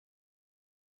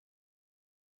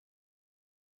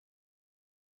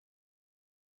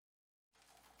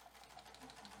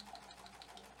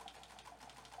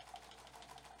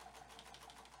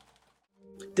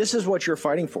This is what you're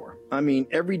fighting for. I mean,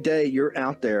 every day you're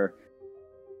out there.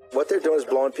 What they're doing is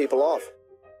blowing people off.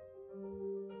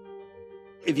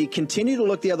 If you continue to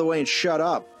look the other way and shut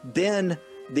up, then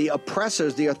the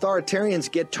oppressors, the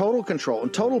authoritarians, get total control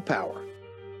and total power.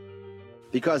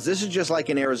 Because this is just like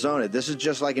in Arizona. This is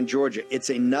just like in Georgia. It's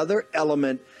another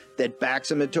element that backs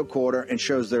them into a corner and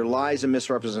shows their lies and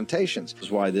misrepresentations. This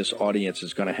is why this audience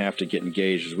is going to have to get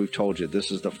engaged. As we've told you,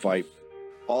 this is the fight.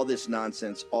 All this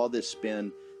nonsense, all this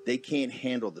spin, they can't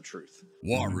handle the truth.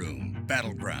 War Room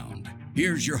Battleground.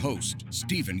 Here's your host,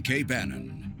 Stephen K.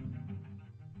 Bannon.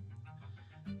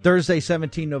 Thursday,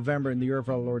 17 November in the year of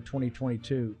our Lord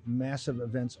 2022. Massive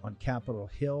events on Capitol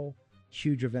Hill.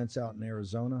 Huge events out in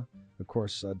Arizona. Of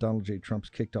course, Donald J. Trump's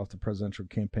kicked off the presidential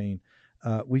campaign.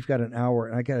 We've got an hour,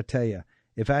 and I got to tell you,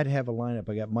 if I had to have a lineup,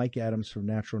 I got Mike Adams from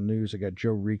Natural News. I got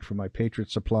Joe Reek from My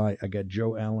Patriot Supply. I got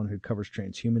Joe Allen, who covers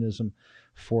transhumanism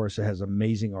for us. It has an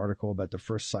amazing article about the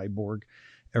first cyborg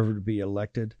ever to be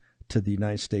elected to the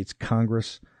United States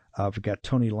Congress. I've got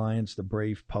Tony Lyons, the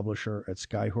brave publisher at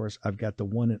Skyhorse. I've got the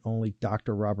one and only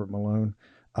Dr. Robert Malone,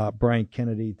 Brian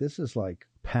Kennedy. This is like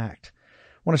packed.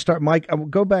 I want to start, Mike. I will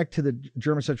go back to the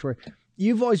German situation.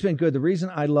 You've always been good. The reason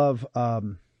I love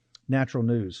Natural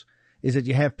News is that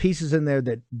you have pieces in there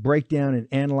that break down and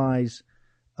analyze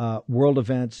world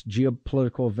events,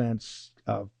 geopolitical events,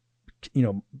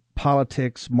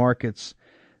 politics, markets,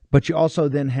 but you also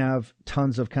then have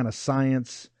tons of kind of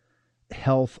science,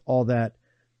 health, all that.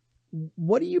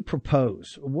 What do you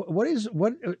propose? What is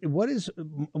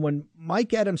when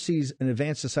Mike Adams sees an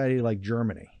advanced society like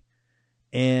Germany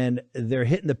and they're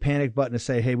hitting the panic button to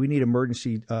say, hey, we need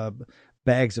emergency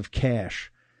bags of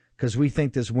cash because we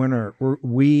think this winter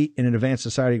we in an advanced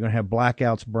society are going to have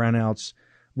blackouts, brownouts.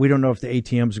 We don't know if the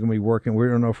ATMs are going to be working. We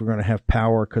don't know if we're going to have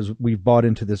power because we've bought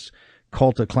into this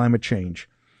cult of climate change.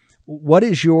 What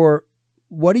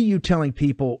are you telling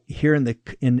people here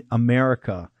in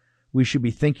America we should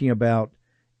be thinking about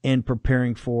and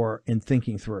preparing for and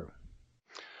thinking through?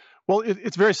 Well,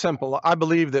 it's very simple. I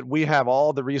believe that we have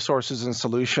all the resources and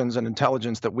solutions and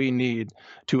intelligence that we need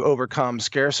to overcome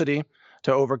scarcity,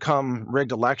 to overcome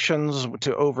rigged elections,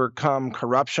 to overcome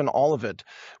corruption, all of it.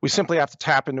 We simply have to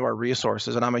tap into our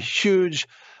resources. And I'm a huge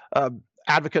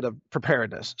advocate of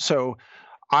preparedness. So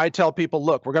I tell people,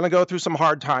 look, we're going to go through some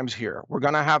hard times here. We're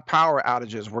going to have power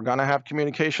outages. We're going to have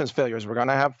communications failures. We're going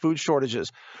to have food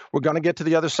shortages. We're going to get to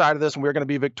the other side of this and we're going to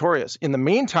be victorious. In the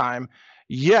meantime,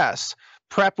 yes,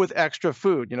 prep with extra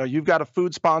food. You've got a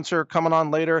food sponsor coming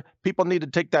on later. People need to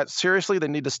take that seriously. They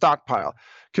need to stockpile.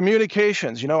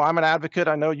 Communications. I'm an advocate.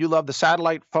 I know you love the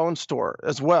satellite phone store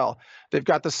as well. They've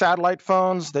got the satellite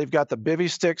phones. They've got the bivy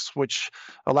sticks, which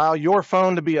allow your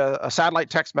phone to be a satellite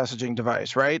text messaging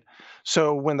device, right?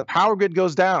 So when the power grid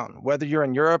goes down, whether you're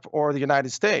in Europe or the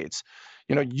United States,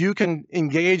 you can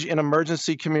engage in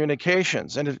emergency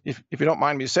communications. And if you don't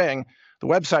mind me saying, the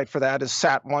website for that is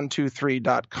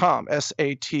sat123.com,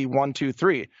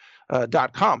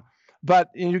 SAT123.com. But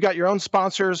you got your own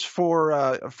sponsors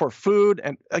for food.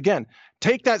 And again,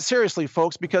 take that seriously,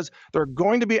 folks, because there are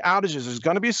going to be outages. There's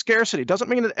going to be scarcity. It doesn't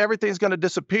mean that everything's going to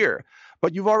disappear.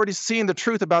 But you've already seen the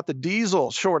truth about the diesel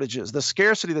shortages, the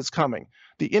scarcity that's coming,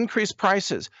 the increased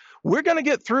prices. We're going to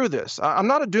get through this. I'm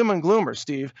not a doom and gloomer,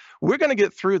 Steve. We're going to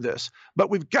get through this, but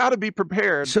we've got to be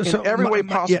prepared in every way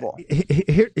possible.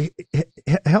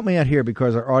 Help me out here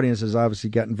because our audience has obviously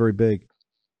gotten very big.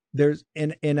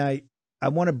 I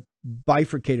want to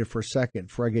bifurcate it for a second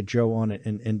before I get Joe on it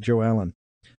and Joe Allen.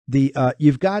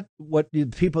 You've got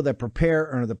the people that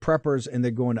prepare are the preppers, and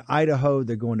they're going to Idaho,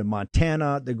 they're going to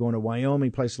Montana, they're going to Wyoming,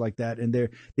 places like that. And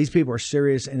these people are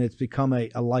serious, and it's become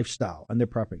a lifestyle, and they're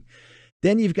prepping.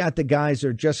 Then you've got the guys that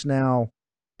are just now,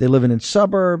 they're living in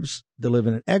suburbs, they're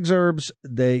living in exurbs,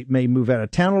 they may move out of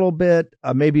town a little bit,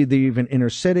 maybe they're even inner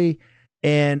city.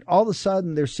 And all of a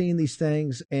sudden they're seeing these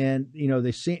things and,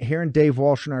 hearing Dave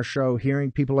Walsh on our show, hearing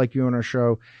people like you on our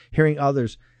show, hearing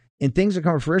others, and things are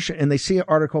coming to fruition. And they see an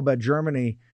article about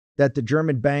Germany that the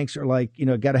German banks are like,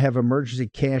 got to have emergency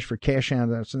cash for cash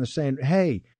handouts. And they're saying,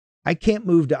 hey, I can't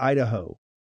move to Idaho.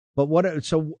 But what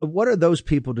are those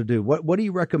people to do? What do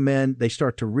you recommend they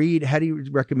start to read? How do you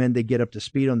recommend they get up to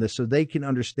speed on this so they can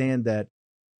understand that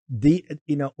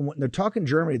when they're talking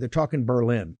Germany, they're talking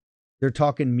Berlin. They're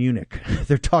talking Munich.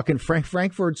 They're talking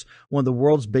Frankfurt's one of the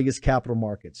world's biggest capital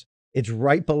markets. It's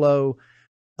right below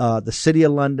the city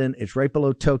of London. It's right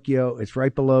below Tokyo. It's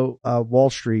right below Wall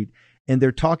Street. And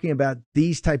they're talking about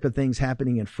these type of things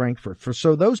happening in Frankfurt.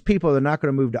 So those people that are not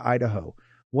going to move to Idaho,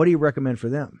 what do you recommend for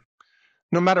them?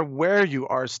 No matter where you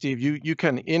are, Steve, you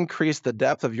can increase the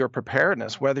depth of your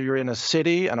preparedness, whether you're in a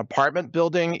city, an apartment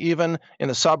building, even in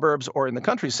the suburbs or in the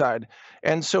countryside.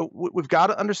 And so we've got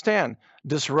to understand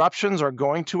disruptions are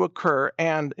going to occur.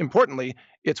 And importantly,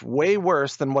 it's way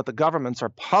worse than what the governments are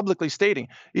publicly stating.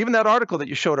 Even that article that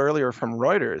you showed earlier from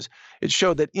Reuters, it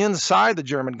showed that inside the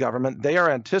German government, they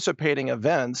are anticipating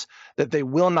events that they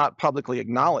will not publicly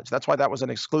acknowledge. That's why that was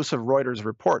an exclusive Reuters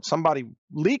report. Somebody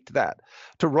leaked that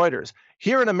to Reuters.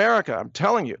 Here in America, I'm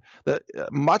telling you that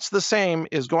much the same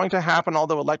is going to happen,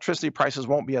 although electricity prices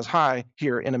won't be as high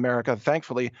here in America.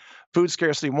 Thankfully, food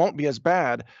scarcity won't be as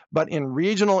bad, but in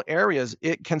regional areas,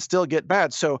 it can still get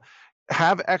bad. So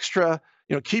have extra,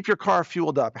 keep your car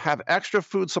fueled up, have extra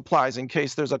food supplies in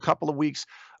case there's a couple of weeks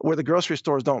where the grocery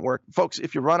stores don't work. Folks,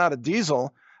 if you run out of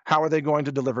diesel, how are they going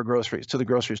to deliver groceries to the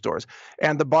grocery stores?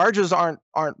 And the barges aren't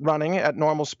running at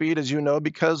normal speed, as you know,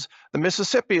 because the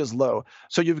Mississippi is low.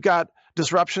 So you've got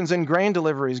disruptions in grain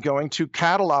deliveries going to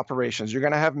cattle operations. You're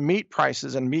going to have meat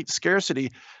prices and meat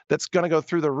scarcity that's going to go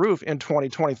through the roof in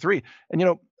 2023.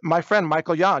 And my friend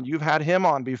Michael Yon, you've had him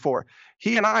on before.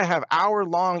 He and I have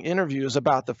hour-long interviews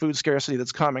about the food scarcity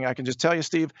that's coming. I can just tell you,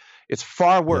 Steve, it's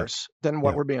far worse than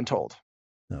what we're being told.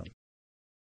 No.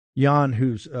 Jan,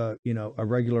 who's a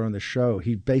regular on the show,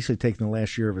 he basically taken the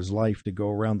last year of his life to go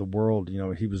around the world.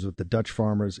 He was with the Dutch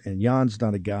farmers, and Jan's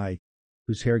not a guy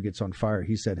whose hair gets on fire.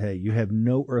 He said, hey, you have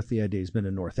no earthly idea. He's been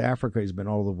in North Africa. He's been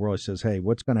all over the world. He says, hey,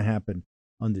 what's going to happen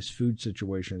on this food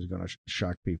situation is going to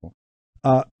shock people.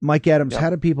 Mike Adams, How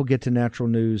do people get to Natural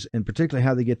News, and particularly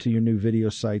how they get to your new video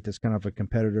site that's kind of a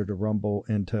competitor to Rumble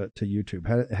and to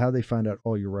YouTube? How do they find out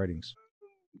all your writings?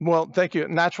 Well, thank you.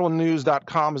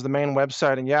 Naturalnews.com is the main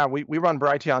website. And we run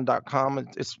Brighteon.com.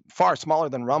 It's far smaller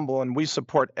than Rumble, and we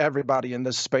support everybody in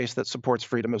this space that supports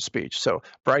freedom of speech. So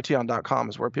Brighteon.com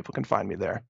is where people can find me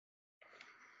there.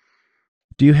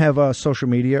 Do you have social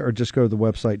media, or just go to the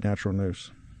website, Natural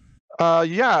News?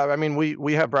 Yeah, I mean,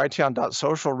 we have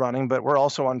Brighteon.social running, but we're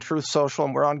also on Truth Social,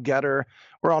 and we're on Getter.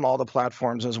 We're on all the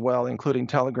platforms as well, including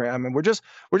Telegram. And we're just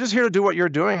here to do what you're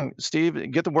doing,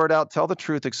 Steve. Get the word out, tell the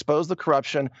truth, expose the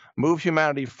corruption, move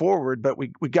humanity forward. But we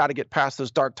got to get past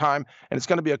this dark time, and it's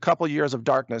going to be a couple years of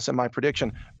darkness, in my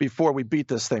prediction, before we beat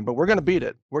this thing. But we're going to beat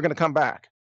it. We're going to come back.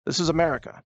 This is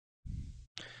America.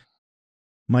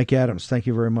 Mike Adams, thank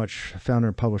you very much, founder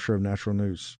and publisher of Natural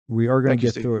News. We are going to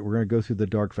get through it. We're going to go through the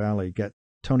dark valley, get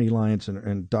Tony Lyons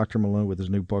and Dr. Malone with his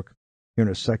new book here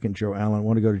in a second. Joe Allen. I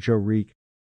want to go to Joe Reek.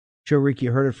 Joe Reek,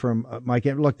 you heard it from Mike.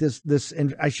 Look, this,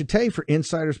 and I should tell you, for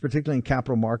insiders, particularly in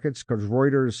capital markets, because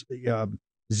Reuters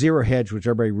Zero Hedge, which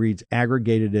everybody reads,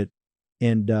 aggregated it,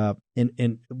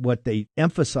 and what they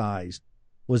emphasized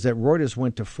was that Reuters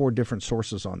went to 4 different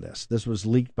sources on this. This was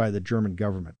leaked by the German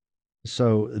government.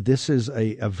 So this is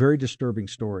a very disturbing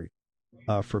story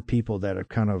for people that have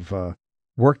kind of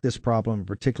worked this problem,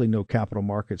 particularly no capital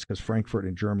markets, because Frankfurt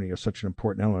and Germany are such an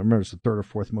important element. Remember, it's the 3rd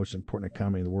or 4th most important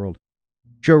economy in the world.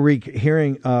 Joe Reek,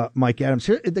 hearing Mike Adams,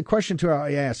 here, the question to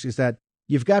I ask is that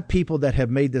you've got people that have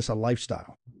made this a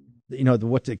lifestyle.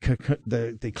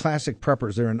 The classic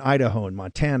preppers, they're in Idaho and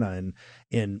Montana and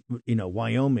in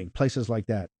Wyoming, places like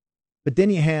that. But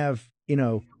then you have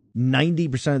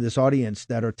 90% of this audience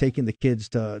that are taking the kids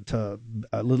to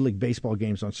Little League baseball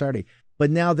games on Saturday, but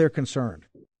now they're concerned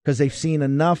because they've seen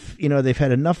enough, they've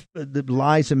had enough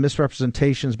lies and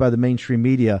misrepresentations by the mainstream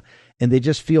media, and they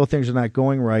just feel things are not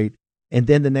going right. And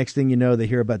then the next thing you know, they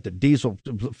hear about the diesel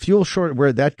fuel shortage,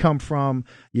 where that come from.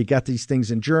 You got these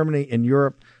things in Germany, in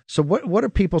Europe. So what are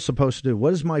people supposed to do?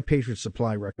 What does My Patriot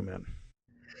Supply recommend?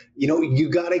 You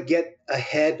got to get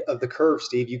ahead of the curve,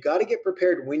 Steve. You got to get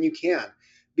prepared when you can.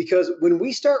 Because when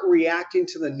we start reacting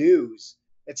to the news,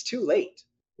 it's too late.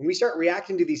 When we start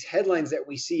reacting to these headlines that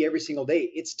we see every single day,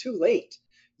 it's too late.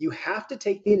 You have to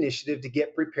take the initiative to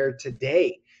get prepared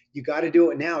today. You got to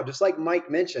do it now. Just like Mike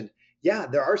mentioned, yeah,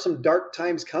 there are some dark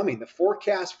times coming. The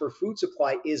forecast for food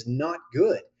supply is not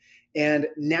good. And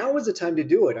now is the time to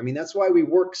do it. I mean, that's why we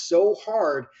work so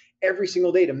hard every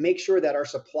single day to make sure that our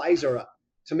supplies are up,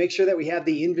 to make sure that we have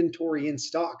the inventory in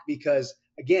stock. Because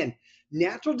again,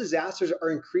 natural disasters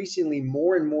are increasingly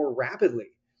more and more rapidly.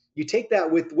 You take that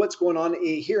with what's going on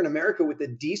here in America with the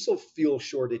diesel fuel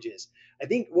shortages. I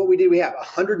think what we have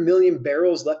 100 million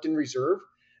barrels left in reserve.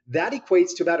 That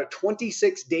equates to about a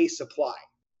 26-day supply.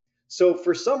 So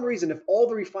for some reason, if all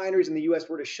the refineries in the U.S.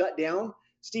 were to shut down,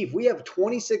 Steve, we have a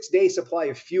 26-day supply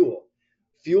of fuel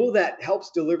that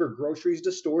helps deliver groceries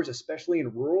to stores, especially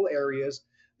in rural areas,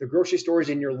 the grocery stores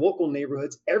in your local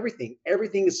neighborhoods, everything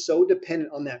is so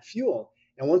dependent on that fuel.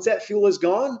 And once that fuel is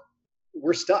gone,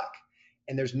 we're stuck.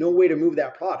 and there's no way to move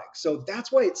that product. So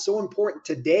that's why it's so important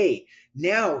today.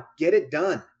 Now, get it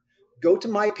done. Go to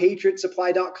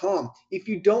mypatriotsupply.com. If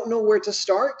you don't know where to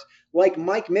start, like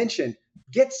Mike mentioned,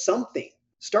 get something.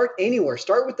 Start anywhere.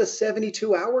 Start with the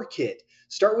 72-hour kit.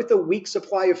 Start with a week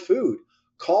supply of food.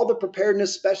 Call the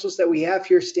preparedness specialists that we have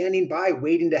here standing by,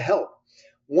 waiting to help.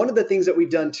 One of the things that we've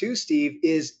done too, Steve,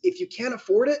 is if you can't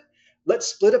afford it, let's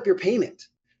split up your payment.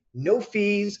 No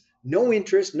fees, no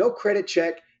interest, no credit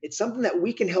check. It's something that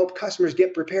we can help customers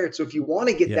get prepared. So if you want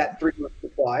to get that 3-month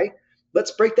supply,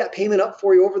 let's break that payment up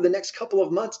for you over the next couple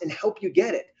of months and help you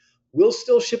get it. We'll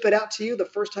still ship it out to you the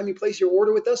first time you place your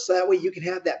order with us. So that way you can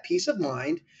have that peace of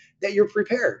mind that you're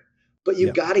prepared. But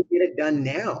you've got to get it done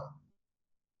now.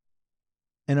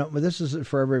 And this is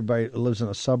for everybody who lives in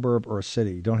a suburb or a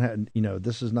city. Don't have,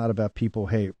 this is not about people,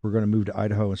 hey, we're going to move to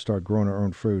Idaho and start growing our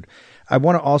own food. I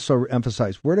want to also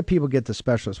emphasize, where do people get the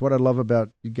specialists? What I love about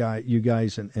you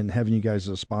guys and having you guys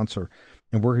as a sponsor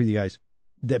and working with you guys,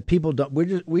 that people don't,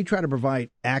 we try to provide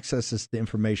access to the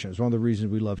information. It's one of the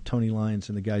reasons we love Tony Lyons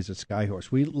and the guys at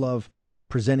Skyhorse. We love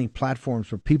presenting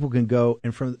platforms where people can go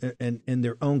and in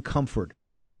their own comfort,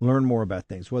 learn more about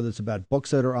things, whether it's about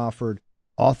books that are offered,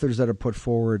 authors that are put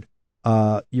forward,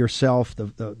 yourself,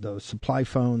 the supply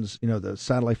phones, the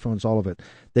satellite phones, all of it,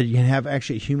 that you can have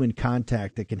actually human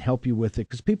contact that can help you with it.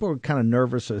 Because people are kind of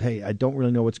nervous of, hey, I don't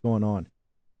really know what's going on.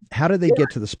 How do they get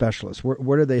to the specialist?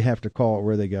 Where do they have to call or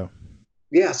where they go?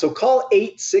 Yeah, so call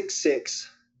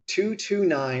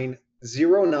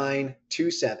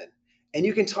 866-229-0927. And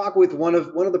you can talk with one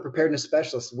of the preparedness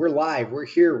specialists. We're live, we're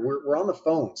here, we're on the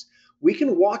phones. We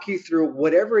can walk you through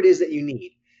whatever it is that you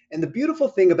need. And the beautiful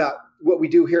thing about what we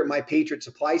do here at My Patriot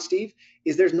Supply, Steve,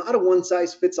 is there's not a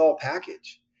one-size-fits-all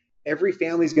package. Every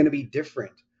family is going to be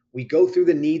different. We go through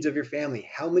the needs of your family,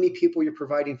 how many people you're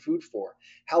providing food for,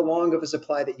 how long of a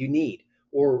supply that you need,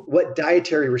 or what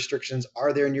dietary restrictions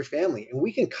are there in your family. And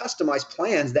we can customize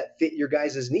plans that fit your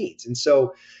guys' needs. And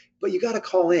so, but you got to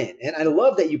call in. And I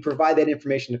love that you provide that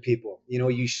information to people.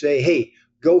 You say, hey,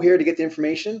 go here to get the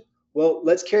information. Well,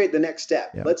 let's carry it the next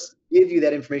step. Yeah. Let's give you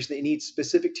that information that you need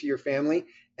specific to your family,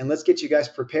 and let's get you guys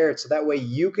prepared so that way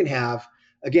you can have,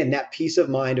 again, that peace of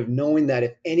mind of knowing that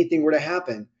if anything were to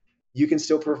happen, you can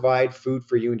still provide food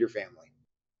for you and your family.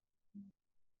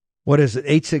 What is it?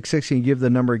 866, can you give the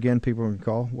number again people can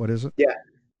call? What is it? Yeah,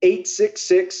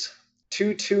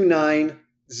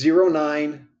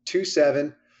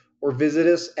 866-229-0927, or visit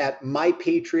us at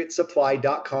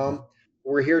mypatriotsupply.com.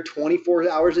 We're here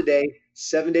 24 hours a day,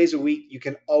 7 days a week. You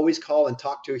can always call and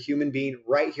talk to a human being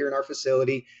right here in our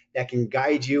facility that can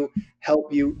guide you,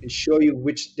 help you, and show you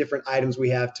which different items we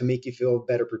have to make you feel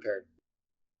better prepared.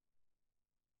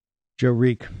 Joe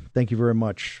Reek, thank you very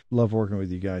much. Love working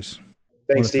with you guys.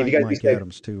 Thanks, Steve. You guys Mike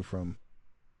Adams too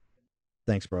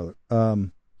Thanks, brother.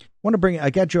 I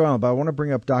got Joe Allen, but I want to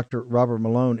bring up Dr. Robert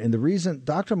Malone. And the reason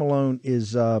Dr. Malone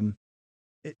is, the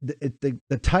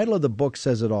title of the book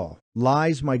says it all.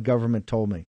 Lies My Government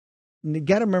Told Me. And you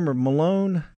got to remember,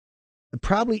 Malone,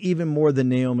 probably even more than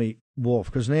Naomi Wolf,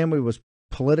 because Naomi was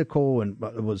political and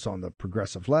was on the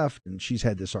progressive left, and she's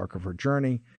had this arc of her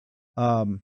journey.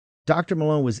 Dr.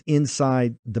 Malone was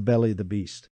inside the belly of the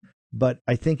beast. But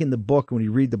I think in the book, when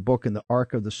you read the book and the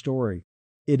arc of the story,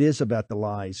 it is about the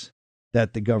lies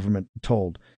that the government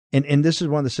told. And this is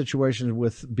one of the situations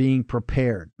with being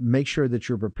prepared. Make sure that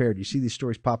you're prepared. You see these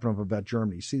stories popping up about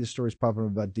Germany. You see the stories popping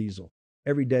up about diesel.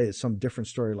 Every day is some different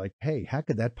story like, hey, how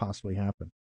could that possibly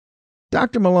happen?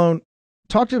 Dr. Malone,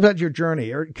 talk to us about your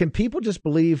journey. Or can people just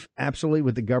believe absolutely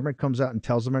what the government comes out and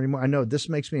tells them anymore? I know this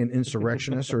makes me an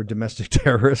insurrectionist or a domestic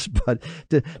terrorist, but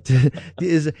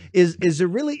is it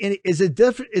really, is it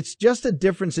different? It's just a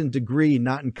difference in degree,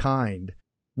 not in kind.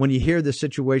 When you hear the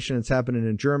situation that's happening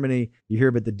in Germany, you hear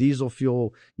about the diesel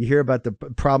fuel, you hear about the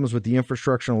problems with the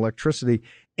infrastructure and electricity,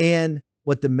 and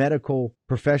what the medical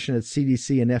profession at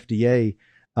CDC and FDA,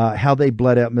 how they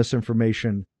bled out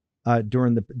misinformation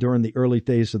during the early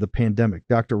days of the pandemic.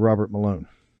 Dr. Robert Malone.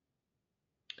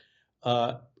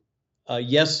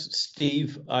 Yes,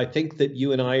 Steve. I think that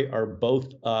you and I are both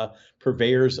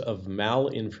purveyors of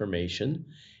malinformation,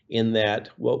 in that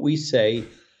what we say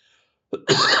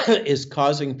is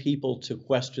causing people to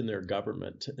question their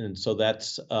government. And so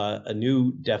that's a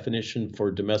new definition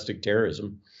for domestic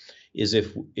terrorism, is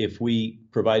if we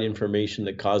provide information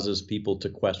that causes people to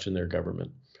question their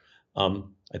government.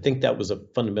 I think that was a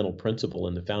fundamental principle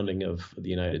in the founding of the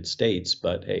United States,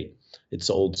 but hey, it's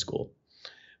old school.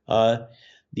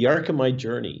 The arc of my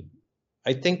journey,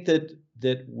 I think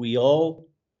that we all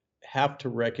have to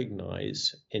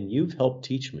recognize, and you've helped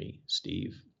teach me,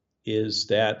 Steve, is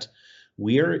that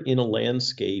we are in a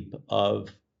landscape of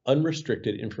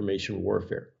unrestricted information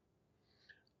warfare.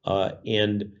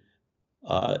 And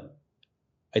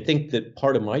I think that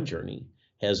part of my journey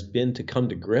has been to come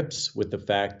to grips with the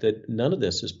fact that none of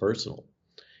this is personal.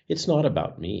 It's not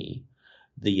about me.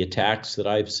 The attacks that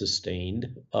I've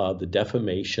sustained, the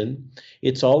defamation,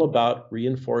 it's all about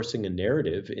reinforcing a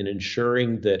narrative and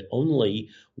ensuring that only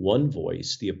one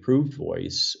voice, the approved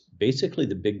voice, basically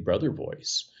the big brother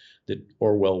voice that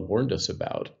Orwell warned us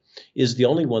about, is the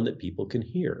only one that people can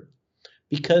hear.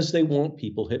 Because they want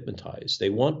people hypnotized. They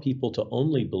want people to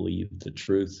only believe the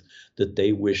truth that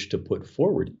they wish to put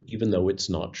forward, even though it's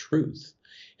not truth.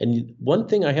 And one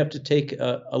thing I have to take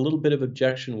a little bit of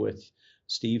objection with,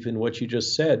 Steve, in what you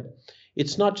just said,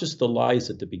 it's not just the lies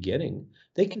at the beginning.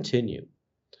 They continue.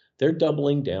 They're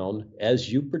doubling down, as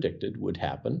you predicted would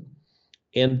happen,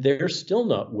 and they're still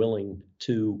not willing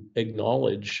to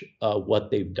acknowledge what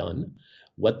they've done,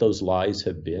 what those lies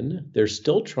have been. They're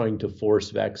still trying to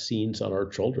force vaccines on our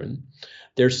children.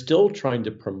 They're still trying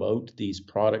to promote these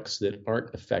products that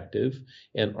aren't effective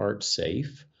and aren't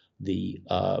safe. The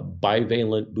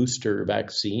bivalent booster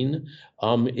vaccine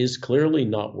is clearly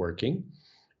not working,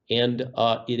 and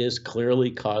it is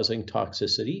clearly causing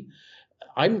toxicity.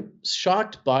 I'm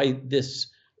shocked by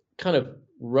this kind of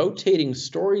rotating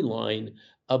storyline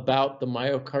about the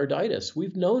myocarditis.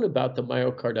 We've known about the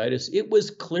myocarditis. It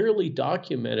was clearly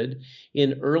documented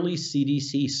in early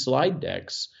CDC slide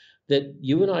decks that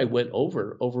you and I went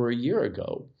over a year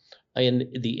ago. And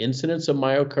the incidence of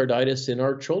myocarditis in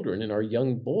our children, in our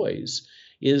young boys,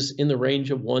 is in the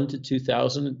range of 1 to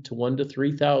 2,000 to 1 to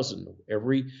 3,000.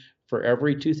 For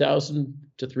every 2,000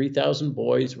 to 3,000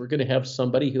 boys, we're going to have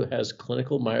somebody who has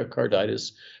clinical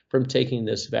myocarditis from taking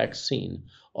this vaccine.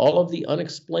 All of the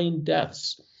unexplained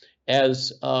deaths,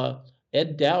 as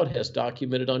Ed Dowd has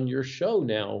documented on your show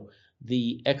now,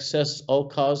 the excess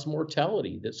all-cause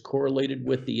mortality that's correlated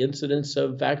with the incidence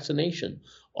of vaccination.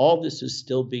 All this is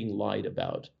still being lied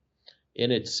about.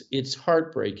 And it's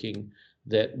heartbreaking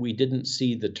that we didn't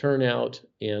see the turnout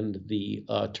and the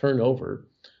turnover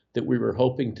that we were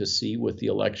hoping to see with the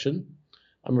election.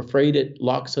 I'm afraid it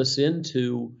locks us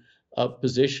into a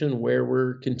position where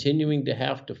we're continuing to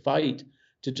have to fight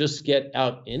to just get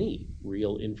out any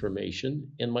real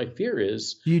information. And my fear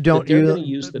is that they're going to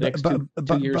use the next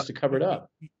two years to cover it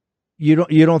up. You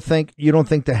don't think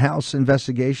the House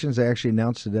investigations, they actually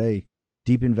announced today,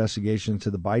 deep investigation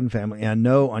into the Biden family. And I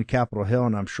know on Capitol Hill,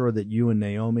 and I'm sure that you and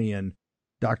Naomi and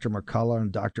Dr. McCullough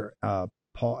and Dr.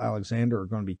 Paul Alexander are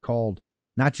going to be called,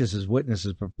 not just as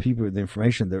witnesses, but people with the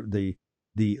information.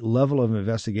 The level of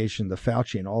investigation, the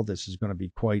Fauci and all this is going to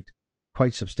be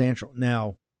quite substantial.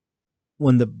 Now,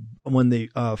 when the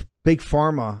big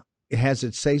pharma has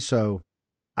its say so,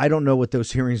 I don't know what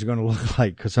those hearings are going to look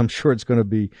like, because I'm sure it's going to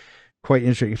be quite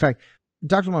interesting. In fact,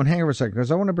 Dr. Malone, hang over a second, because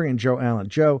I want to bring in Joe Allen.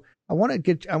 Joe, I want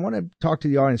to talk to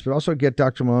the audience, but also get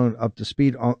Dr. Malone up to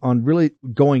speed on really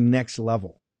going next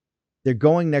level. They're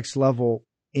going next level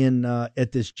in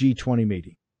at this G20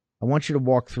 meeting. I want you to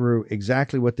walk through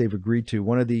exactly what they've agreed to.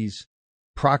 One of these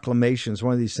proclamations,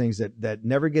 one of these things that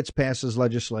never gets passed as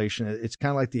legislation. It's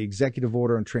kind of like the executive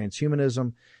order on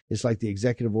transhumanism. It's like the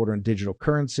executive order on digital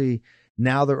currency.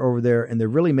 Now they're over there and they're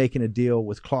really making a deal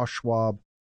with Klaus Schwab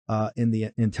in the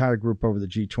entire group over the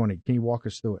G20. Can you walk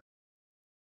us through it?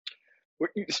 Well,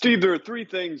 Steve, there are three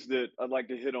things that I'd like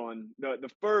to hit on.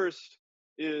 The first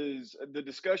is the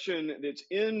discussion that's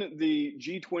in the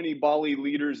G20 Bali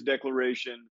Leaders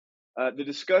Declaration, the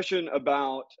discussion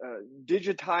about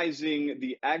digitizing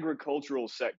the agricultural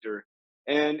sector.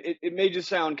 And it may just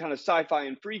sound kind of sci-fi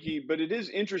and freaky, but it is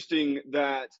interesting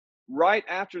that right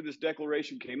after this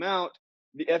declaration came out,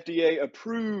 the FDA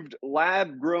approved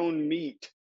lab-grown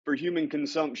meat for human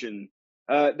consumption.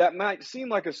 That might seem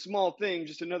like a small thing,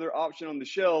 just another option on the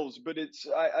shelves, but it's,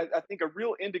 I think, a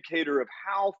real indicator of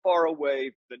how far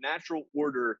away the natural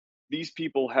order these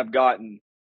people have gotten.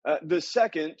 The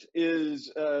second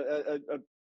is a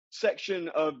section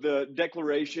of the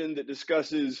declaration that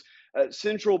discusses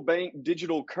central bank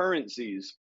digital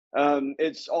currencies.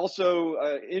 It's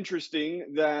also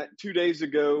interesting that 2 days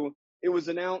ago, it was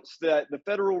announced that the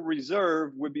Federal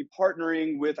Reserve would be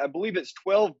partnering with, I believe it's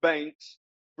 12 banks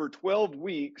for 12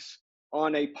 weeks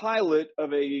on a pilot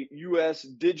of a U.S.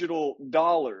 digital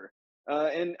dollar.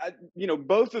 And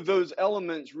both of those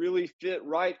elements really fit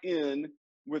right in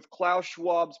with Klaus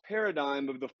Schwab's paradigm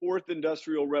of the fourth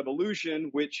industrial revolution,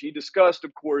 which he discussed,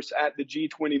 of course, at the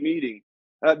G20 meeting.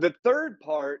 The third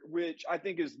part, which I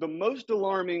think is the most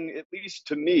alarming, at least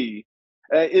to me,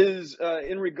 is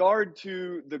in regard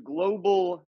to the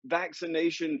global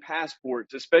vaccination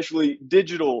passports, especially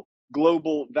digital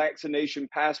global vaccination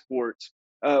passports.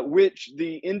 which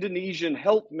the Indonesian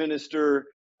health minister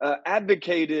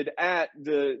advocated at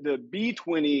the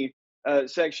B20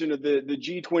 section of the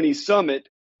G20 summit.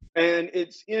 And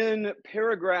it's in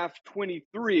paragraph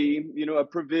 23, a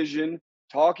provision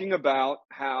talking about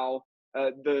how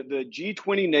the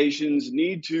G20 nations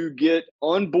need to get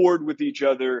on board with each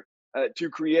other to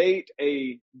create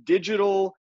a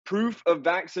digital proof of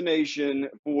vaccination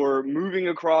for moving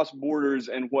across borders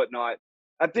and whatnot.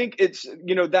 I think it's,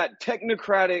 that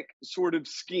technocratic sort of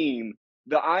scheme,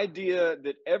 the idea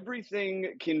that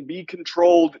everything can be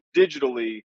controlled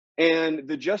digitally, and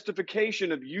the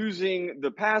justification of using the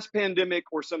past pandemic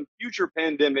or some future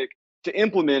pandemic to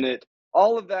implement it.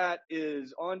 All of that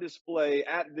is on display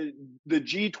at the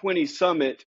G20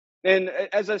 summit. And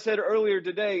as I said earlier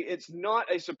today, it's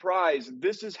not a surprise.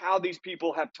 This is how these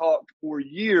people have talked for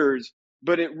years,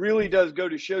 but it really does go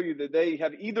to show you that they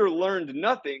have either learned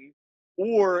nothing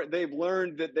or they've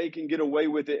learned that they can get away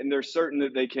with it, and they're certain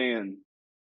that they can.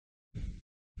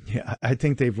 Yeah, I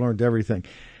think they've learned everything.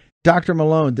 Dr.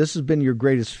 Malone, this has been your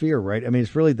greatest fear, right? I mean,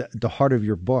 it's really the heart of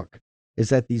your book, is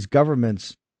that these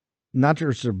governments, not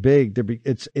just are big,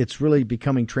 it's really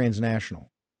becoming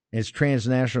transnational. And it's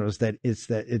transnational that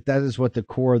is what the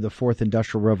core of the fourth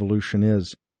industrial revolution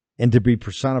is. And to be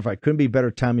personified, couldn't be better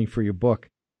timing for your book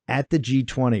at the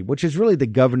G20, which is really the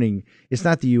governing. It's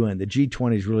not the UN. The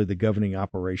G20 is really the governing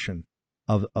operation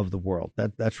of the world.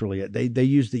 That's really it. They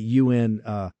use the UN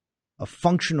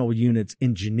functional units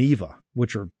in Geneva,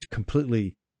 which are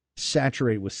completely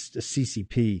saturated with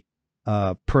CCP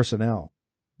personnel.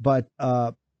 But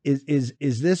is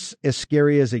this as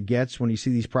scary as it gets when you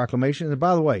see these proclamations? And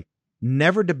by the way,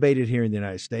 never debated here in the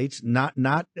United States, not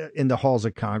in the halls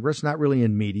of Congress, not really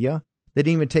in media. They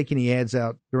didn't even take any ads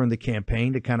out during the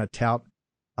campaign to kind of tout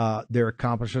their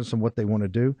accomplishments and what they want to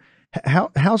do.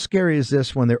 How scary is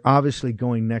this when they're obviously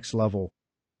going next level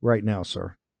right now,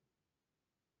 sir?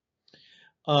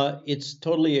 It's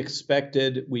totally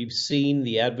expected. We've seen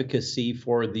the advocacy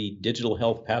for the digital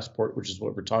health passport, which is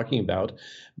what we're talking about,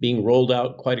 being rolled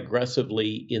out quite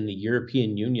aggressively in the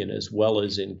European Union as well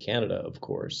as in Canada, of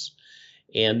course.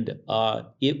 And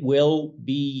it will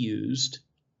be used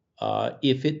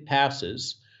if it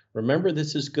passes. Remember,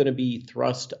 this is going to be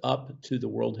thrust up to the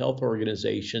World Health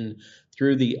Organization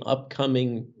through the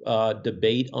upcoming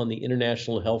debate on the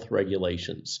international health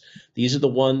regulations. These are the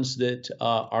ones that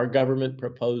our government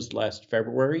proposed last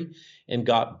February and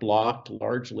got blocked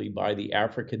largely by the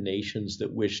African nations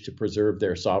that wish to preserve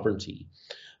their sovereignty.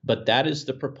 But that is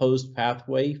the proposed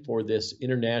pathway for this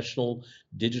international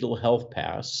digital health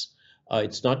pass.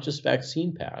 It's not just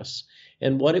vaccine pass.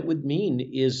 And what it would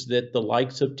mean is that the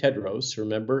likes of Tedros,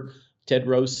 remember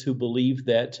Tedros, who believed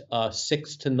that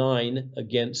 6-9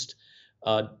 against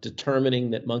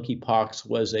determining that monkeypox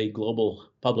was a global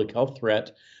public health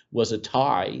threat was a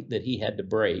tie that he had to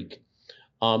break.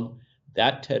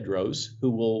 That Tedros,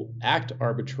 who will act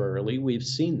arbitrarily, we've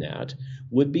seen that,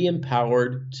 would be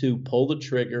empowered to pull the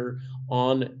trigger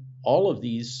on all of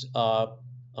these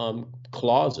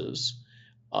clauses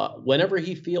whenever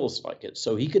he feels like it.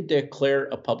 So he could declare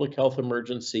a public health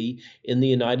emergency in the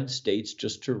United States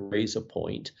just to raise a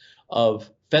point of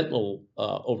fentanyl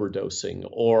overdosing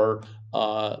or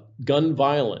gun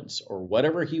violence or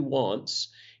whatever he wants.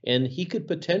 And he could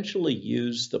potentially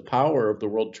use the power of the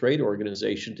World Trade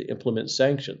Organization to implement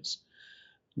sanctions.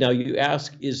 Now you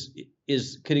ask,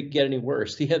 could it get any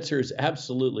worse? The answer is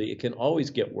absolutely. It can always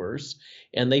get worse.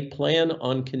 And they plan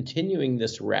on continuing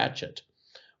this ratchet,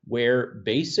 where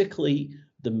basically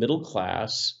the middle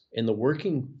class and the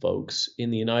working folks in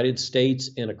the United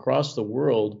States and across the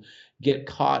world get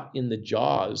caught in the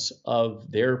jaws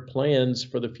of their plans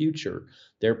for the future,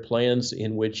 their plans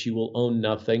in which you will own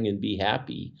nothing and be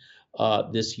happy,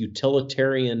 this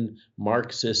utilitarian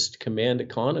Marxist command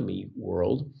economy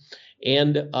world.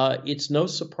 And it's no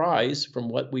surprise from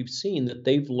what we've seen that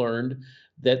they've learned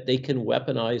that they can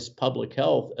weaponize public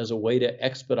health as a way to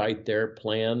expedite their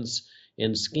plans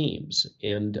and schemes.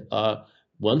 And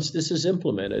once this is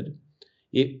implemented,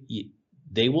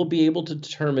 they will be able to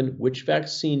determine which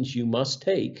vaccines you must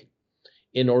take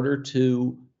in order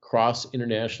to cross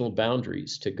international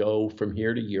boundaries, to go from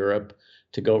here to Europe,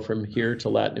 to go from here to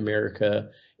Latin America,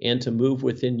 and to move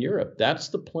within Europe. That's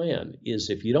the plan, is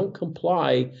if you don't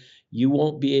comply, you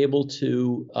won't be able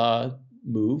to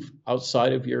move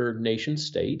outside of your nation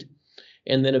state.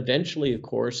 And then eventually, of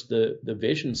course, the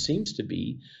vision seems to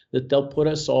be that they'll put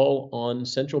us all on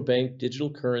central bank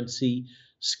digital currency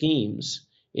schemes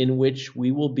in which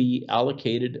we will be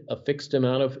allocated a fixed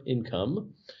amount of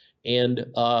income and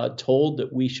told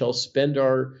that we shall spend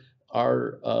our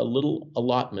little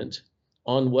allotment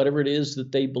on whatever it is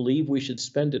that they believe we should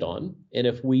spend it on. And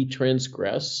if we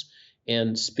transgress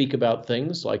and speak about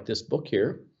things like this book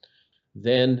here,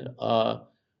 then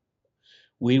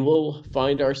we will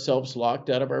find ourselves locked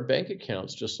out of our bank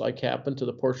accounts, just like happened to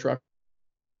the Porsche Rock.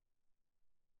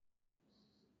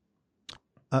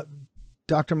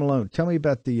 Dr. Malone, tell me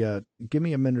about give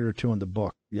me a minute or two on the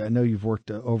book. Yeah, I know you've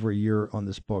worked over a year on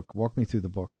this book. Walk me through the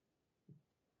book.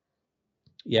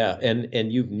 Yeah,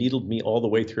 and you've needled me all the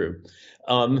way through.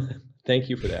 Thank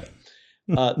you for that.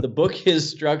 The book is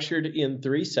structured in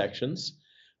 3 sections.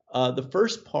 The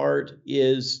first part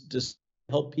is to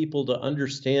help people to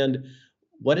understand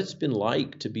what it's been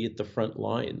like to be at the front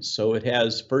lines. So it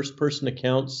has first-person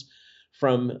accounts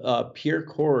from Pierre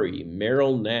Corey,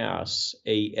 Meryl Nass,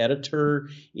 a editor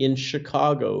in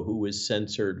Chicago who was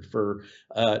censored for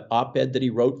op-ed that he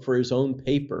wrote for his own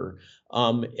paper.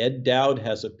 Ed Dowd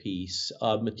has a piece.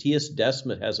 Matthias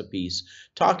Desmet has a piece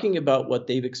talking about what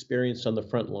they've experienced on the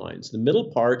front lines. The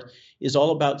middle part is all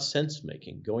about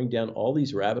sense-making, going down all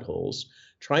these rabbit holes,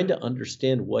 trying to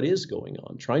understand what is going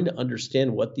on, trying to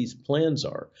understand what these plans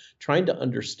are, trying to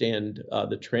understand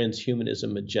the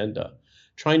transhumanism agenda,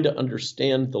 trying to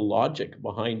understand the logic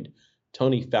behind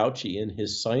Tony Fauci and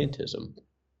his scientism.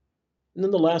 And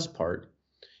then the last part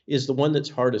is the one that's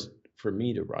hardest for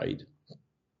me to write.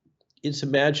 It's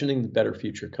imagining the better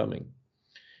future coming.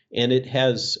 And it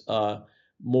has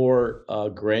more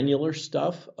granular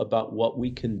stuff about what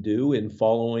we can do in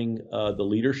following the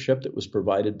leadership that was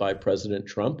provided by President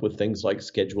Trump with things like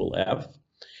Schedule F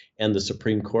and the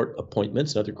Supreme Court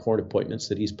appointments and other court appointments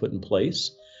that he's put in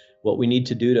place, what we need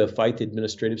to do to fight the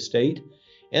administrative state,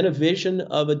 and a vision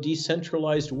of a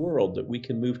decentralized world that we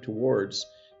can move towards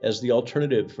as the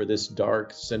alternative for this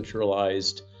dark,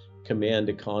 centralized command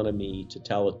economy,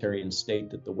 totalitarian state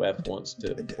that the WEF wants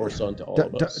to force onto all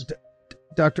of us.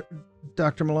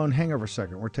 Dr. Malone, hang over a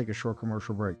second. We'll take a short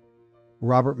commercial break.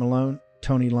 Robert Malone,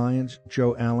 Tony Lyons,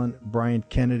 Joe Allen, Brian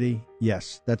Kennedy.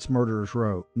 Yes, that's Murderers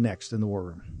Row. Next in the War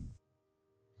Room.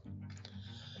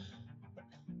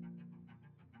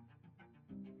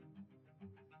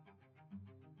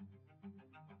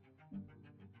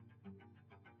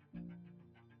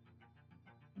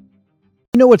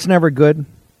 You know what's never good?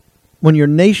 When your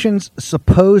nation's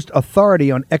supposed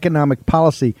authority on economic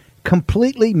policy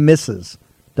completely misses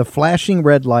the flashing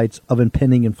red lights of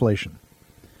impending inflation.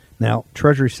 Now,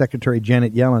 Treasury Secretary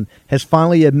Janet Yellen has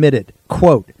finally admitted,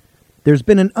 quote, "There's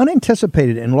been an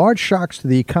unanticipated and large shocks to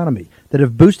the economy that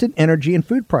have boosted energy and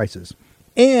food prices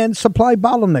and supply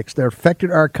bottlenecks that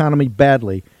affected our economy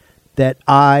badly that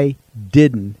I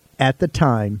didn't, at the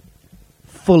time,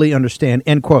 fully understand,"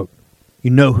 end quote. You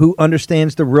know who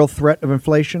understands the real threat of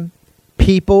inflation?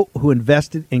 People who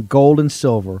invested in gold and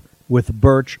silver with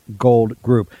Birch Gold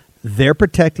Group. They're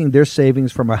protecting their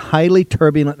savings from a highly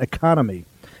turbulent economy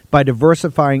by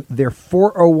diversifying their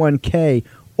 401k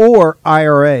or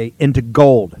IRA into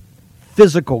gold,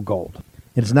 physical gold.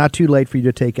 It's not too late for you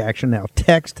to take action now.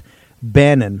 Text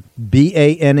Bannon,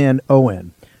 BANNON,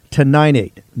 to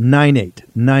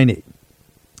 989898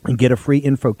 and get a free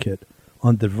info kit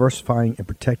on diversifying and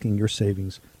protecting your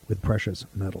savings with precious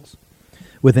metals.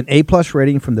 With an A+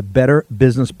 rating from the Better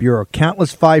Business Bureau,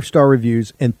 countless 5-star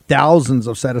reviews, and thousands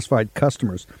of satisfied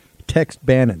customers, text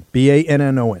Bannon,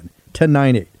 BANNON, to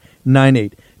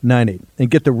 989898 and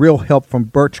get the real help from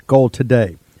Birch Gold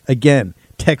today. Again,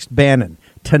 text Bannon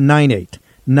to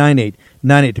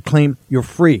 989898 to claim your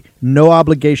free,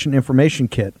 no-obligation information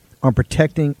kit on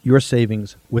protecting your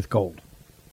savings with gold.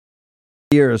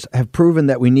 Years have proven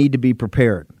that we need to be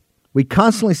prepared. We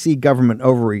constantly see government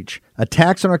overreach,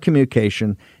 attacks on our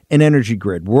communication and energy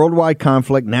grid, worldwide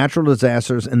conflict, natural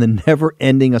disasters, and the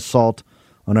never-ending assault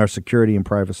on our security and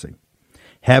privacy.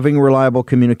 Having reliable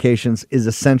communications is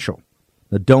essential.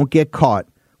 Now, don't get caught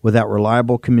without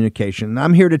reliable communication. And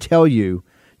I'm here to tell you,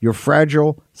 your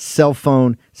fragile cell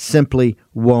phone simply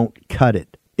won't cut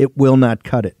it. It will not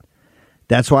cut it.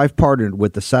 That's why I've partnered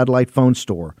with the Satellite Phone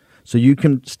Store, so you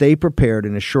can stay prepared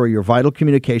and ensure your vital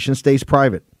communication stays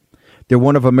private. They're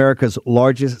one of America's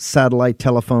largest satellite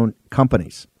telephone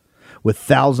companies with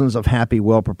thousands of happy,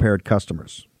 well-prepared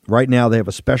customers. Right now, they have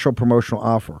a special promotional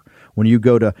offer when you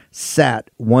go to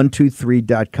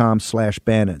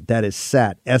sat123.com/Bannon. That is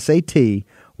SAT,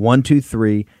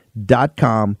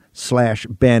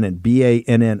 SAT123.com/Bannon,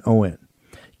 BANNON.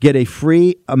 Get a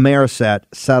free Amerisat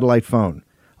satellite phone,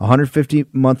 150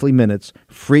 monthly minutes,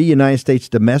 free United States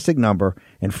domestic number,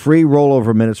 and free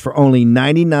rollover minutes for only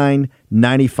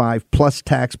 $99.95 plus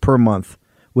tax per month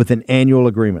with an annual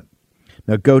agreement.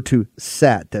 Now go to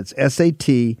SAT, that's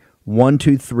SAT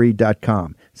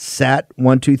sat123.com.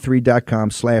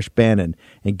 sat123.com/Bannon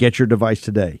and get your device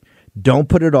today. Don't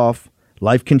put it off.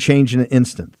 Life can change in an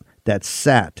instant. That's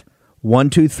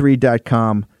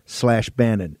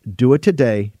sat123.com/Bannon. Do it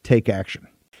today. Take action.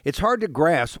 It's hard to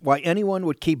grasp why anyone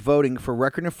would keep voting for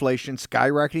record inflation,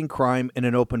 skyrocketing crime, and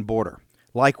an open border.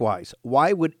 Likewise,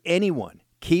 why would anyone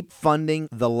keep funding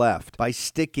the left by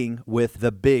sticking with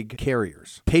the big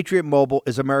carriers? Patriot Mobile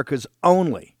is America's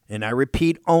only, and I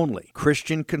repeat only,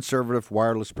 Christian conservative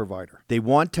wireless provider. They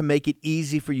want to make it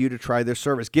easy for you to try their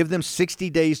service. Give them 60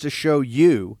 days to show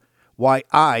you why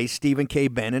I, Stephen K.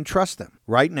 Bannon, trust them.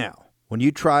 Right now, when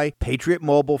you try Patriot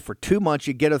Mobile for 2 months,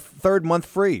 you get a third month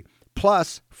free,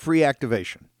 plus free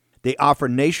activation. They offer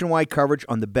nationwide coverage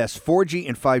on the best 4G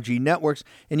and 5G networks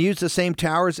and use the same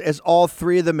towers as all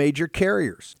three of the major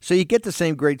carriers. So you get the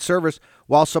same great service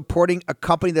while supporting a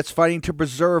company that's fighting to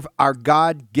preserve our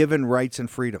God-given rights and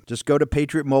freedom. Just go to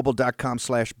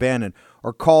patriotmobile.com/Bannon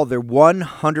or call their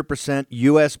 100%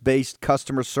 U.S.-based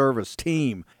customer service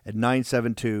team at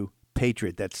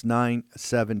 972-PATRIOT. That's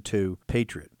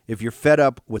 972-PATRIOT. If you're fed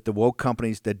up with the woke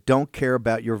companies that don't care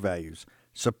about your values,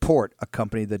 support a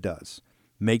company that does.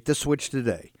 Make the switch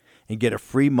today and get a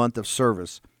free month of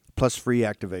service plus free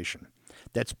activation.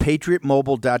 That's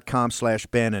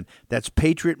patriotmobile.com/Bannon. That's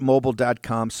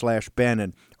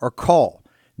patriotmobile.com/Bannon or call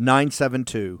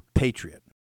 972-PATRIOT.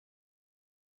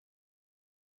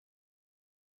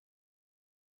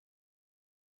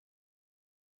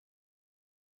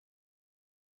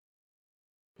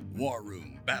 War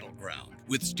Room Battleground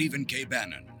with Stephen K.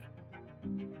 Bannon.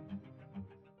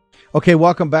 Okay,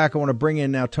 welcome back. I want to bring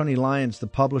in now Tony Lyons, the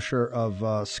publisher of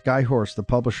Skyhorse, the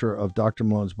publisher of Dr.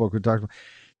 Malone's book.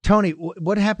 Tony,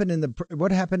 what happened in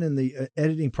the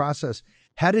editing process?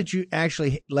 How did you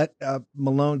actually let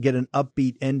Malone get an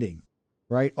upbeat ending?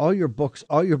 Right, all your books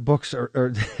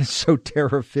are so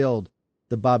terror filled.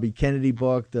 The Bobby Kennedy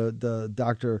book, the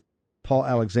Dr. Paul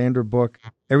Alexander book,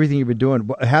 everything you've been doing.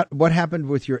 What happened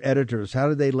with your editors? How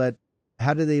did they let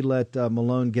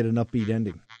Malone get an upbeat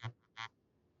ending?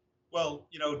 Well,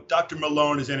 Dr.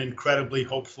 Malone is an incredibly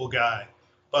hopeful guy,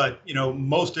 but,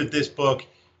 most of this book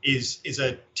is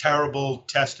a terrible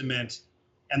testament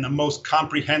and the most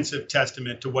comprehensive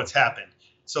testament to what's happened.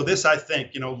 So this, I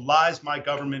think, Lies My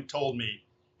Government Told Me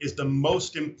is the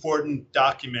most important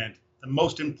document, the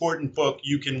most important book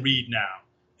you can read now.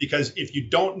 Because if you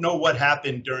don't know what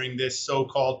happened during this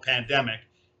so-called pandemic,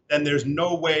 then there's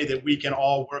no way that we can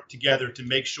all work together to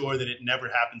make sure that it never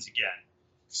happens again.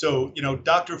 So,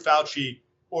 Dr. Fauci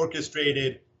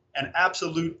orchestrated an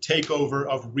absolute takeover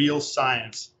of real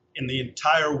science in the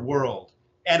entire world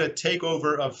and a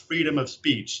takeover of freedom of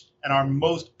speech and our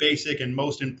most basic and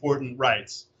most important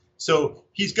rights. So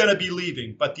he's going to be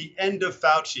leaving. But the end of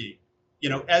Fauci,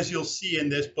 as you'll see in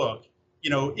this book,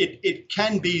 it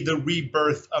can be the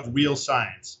rebirth of real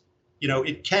science.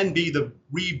 It can be the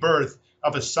rebirth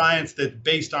of a science that's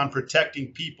based on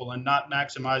protecting people and not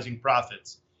maximizing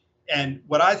profits. And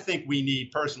what I think we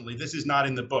need personally, this is not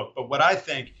in the book, but what I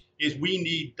think is we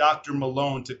need Dr.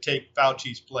 Malone to take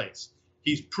Fauci's place.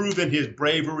 He's proven his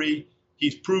bravery.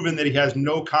 He's proven that he has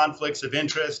no conflicts of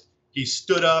interest. He's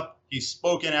stood up. He's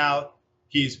spoken out.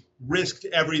 He's risked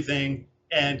everything.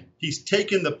 And he's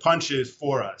taken the punches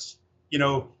for us.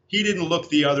 He didn't look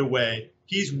the other way.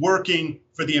 He's working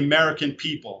for the American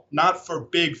people, not for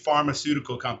big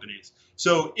pharmaceutical companies.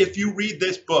 So if you read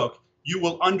this book, you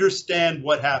will understand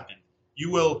what happened. You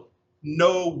will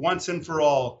know once and for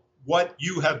all what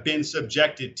you have been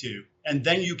subjected to. And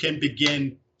then you can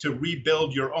begin to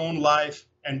rebuild your own life,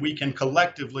 and we can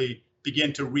collectively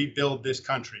begin to rebuild this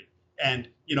country. And,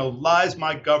 Lies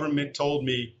My Government Told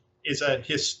Me is a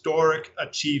historic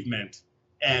achievement.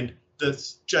 And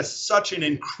that's just such an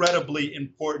incredibly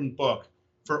important book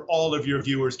for all of your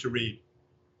viewers to read.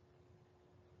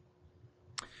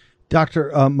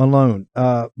 Dr. Malone,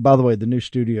 by the way, the new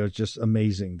studio is just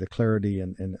amazing, the clarity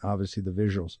and obviously the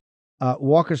visuals.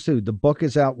 Walk us through. The book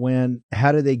is out when?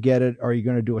 How do they get it? Are you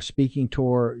going to do a speaking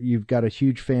tour? You've got a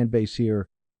huge fan base here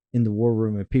in the War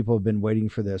Room, and people have been waiting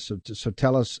for this. So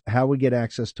tell us how we get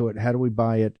access to it, how do we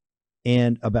buy it,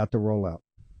 and about the rollout.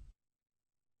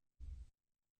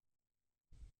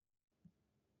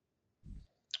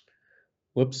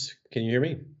 Whoops, can you hear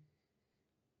me?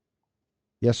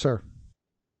 Yes, sir.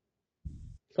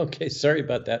 Okay, sorry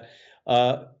about that.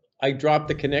 I dropped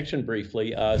the connection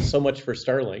briefly. So much for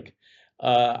Starlink.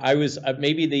 I was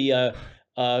maybe the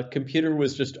computer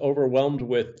was just overwhelmed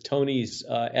with Tony's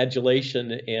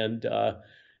adulation and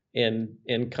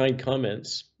kind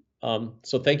comments.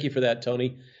 So thank you for that,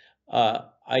 Tony.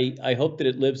 I hope that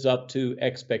it lives up to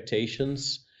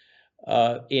expectations.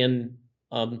 And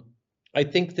I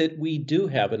think that we do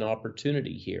have an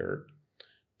opportunity here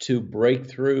to break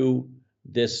through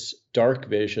this dark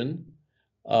vision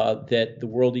that the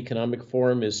World Economic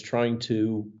Forum is trying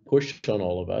to push on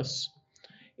all of us,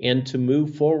 and to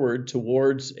move forward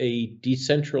towards a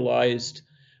decentralized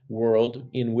world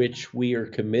in which we are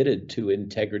committed to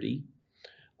integrity.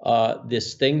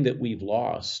 This thing that we've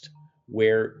lost,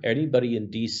 where anybody in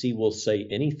DC will say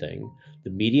anything, the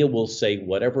media will say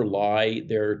whatever lie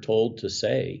they're told to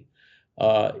say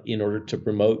in order to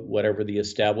promote whatever the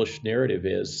established narrative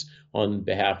is on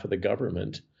behalf of the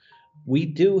government. We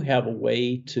do have a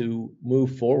way to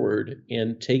move forward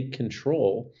and take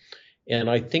control. And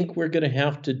I think we're going to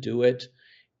have to do it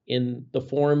in the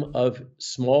form of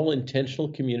small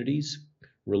intentional communities,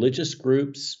 religious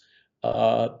groups,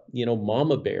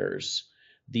 mama bears,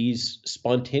 these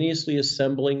spontaneously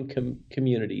assembling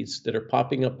communities that are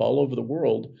popping up all over the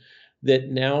world that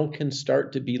now can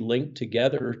start to be linked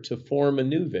together to form a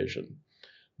new vision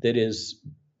that is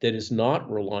not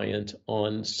reliant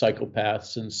on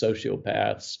psychopaths and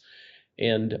sociopaths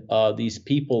and these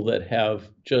people that have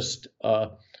just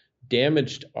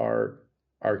damaged our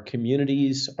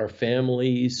communities, our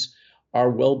families, our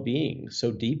well-being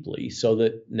so deeply, so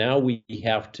that now we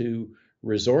have to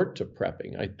resort to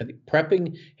prepping. I think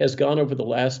prepping has gone over the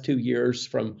last 2 years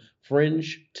from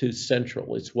fringe to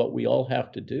central. It's what we all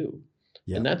have to do.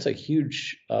 Yep. And that's a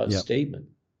huge statement.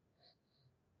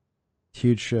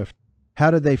 Huge shift.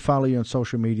 How do they follow you on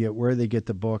social media? Where do they get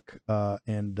the book? So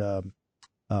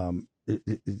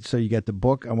you get the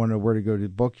book. I want to know where to go to the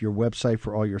book, your website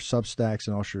for all your Substacks,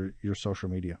 and also your social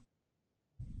media.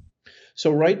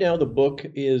 So right now the book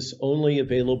is only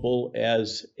available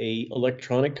as a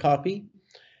electronic copy.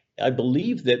 I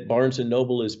believe that Barnes &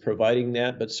 Noble is providing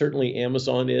that, but certainly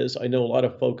Amazon is. I know a lot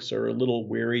of folks are a little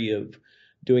weary of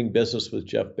doing business with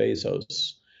Jeff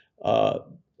Bezos.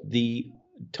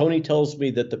 Tony tells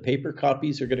me that the paper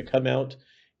copies are going to come out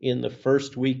in the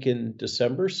first week in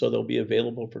December, so they'll be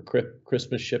available for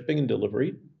Christmas shipping and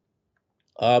delivery.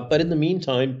 But in the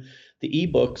meantime, the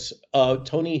ebooks,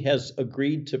 Tony has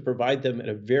agreed to provide them at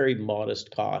a very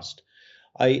modest cost.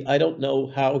 I don't know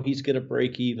how he's going to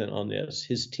break even on this.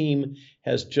 His team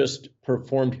has just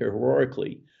performed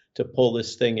heroically to pull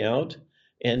this thing out,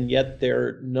 and yet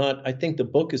they're not. I think the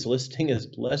book is listing as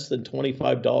less than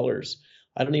 $25.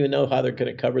 I don't even know how they're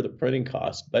going to cover the printing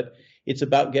cost, but it's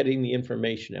about getting the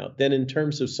information out. Then in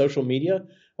terms of social media,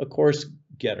 of course,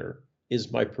 Getter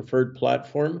is my preferred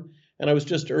platform. And I was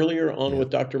just earlier on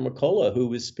with Dr. McCullough, who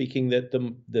was speaking that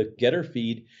the Getter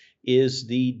feed is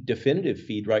the definitive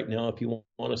feed right now if you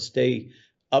want to stay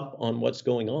up on what's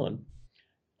going on.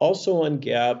 Also on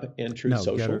Gab and Truth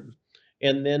Social. Getter.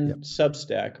 And then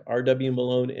Substack,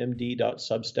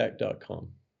 rwmalonemd.substack.com.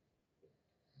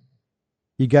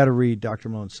 You got to read Dr.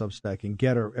 Malone's Substack and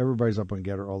Getter. Everybody's up on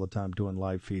Getter all the time doing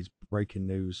live feeds, breaking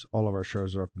news. All of our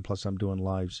shows are up, and plus I'm doing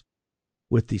lives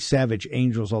with the Savage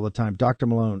Angels all the time. Dr.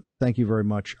 Malone, thank you very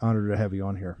much. Honored to have you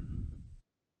on here.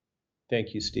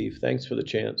 Thank you, Steve. Thanks for the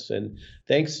chance. And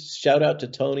thanks, shout out to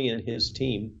Tony and his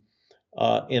team.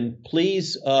 And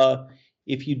please,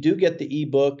 if you do get the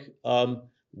ebook,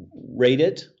 rate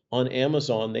it on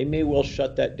Amazon. They may well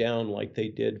shut that down like they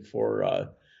did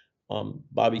for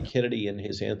Bobby Kennedy and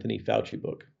his Anthony Fauci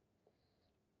book.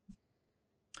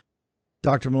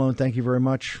 Dr. Malone, thank you very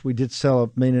much. We did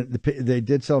sell they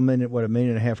did sell 1.5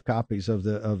 million copies of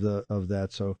that.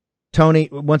 So, Tony,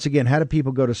 once again, how do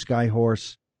people go to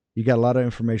Skyhorse? You got a lot of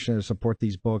information to support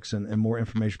these books and more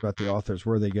information about the authors.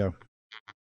 Where do they go?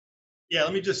 Yeah,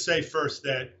 let me just say first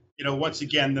that, once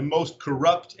again, the most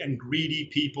corrupt and greedy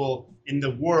people in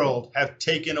the world have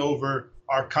taken over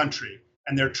our country.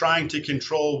 And they're trying to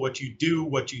control what you do,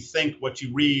 what you think, what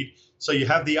you read. So you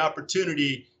have the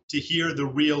opportunity to hear the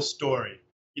real story,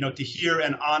 to hear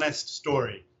an honest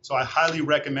story. So I highly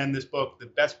recommend this book. The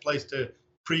best place to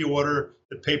pre-order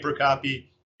the paper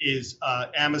copy is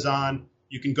Amazon.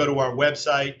 You can go to our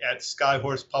website at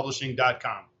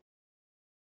skyhorsepublishing.com.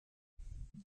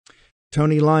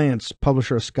 Tony Lyons,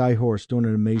 publisher of Skyhorse, doing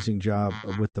an amazing job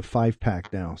with the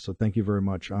 5-pack now. So thank you very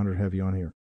much. Honored to have you on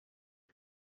here.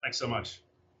 Thanks so much.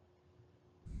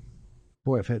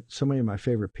 Boy, I've had so many of my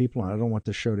favorite people on. I don't want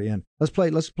this show to end. Let's play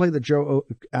the Joe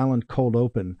Allen cold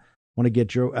open. I want to get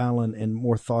Joe Allen and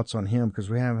more thoughts on him because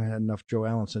we haven't had enough Joe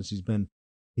Allen since he's been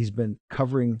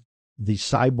covering the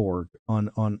cyborg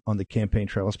on the campaign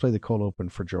trail. Let's play the cold open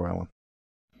for Joe Allen.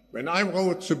 When I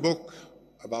wrote the book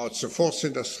about the fourth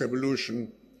industrial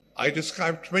revolution, I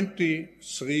described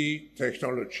 23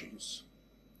 technologies.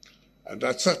 And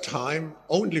at that time,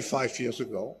 only 5 years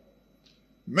ago,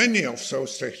 Many of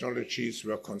those technologies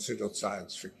were considered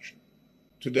science fiction.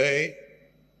 Today,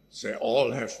 they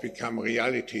all have become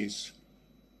realities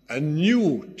and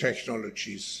new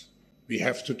technologies we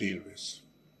have to deal with.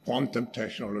 Quantum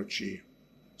technology,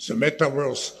 the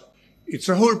metaverse, it's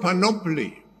a whole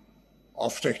panoply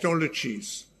of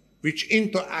technologies which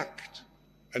interact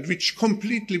and which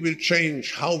completely will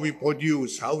change how we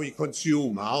produce, how we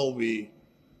consume, how we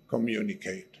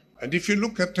communicate. And if you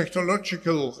look at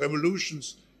technological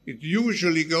revolutions, it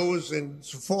usually goes in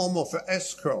the form of an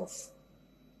S-curve.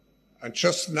 And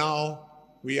just now,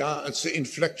 we are at the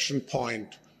inflection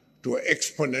point to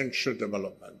exponential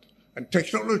development. And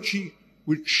technology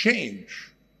will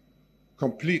change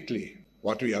completely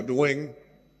what we are doing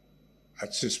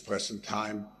at this present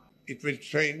time. It will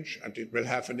change and it will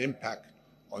have an impact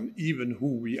on even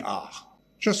who we are.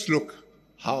 Just look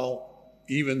how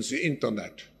even the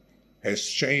internet has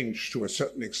changed to a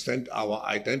certain extent our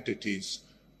identities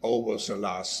over the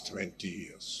last 20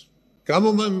 years.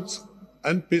 Government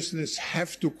and business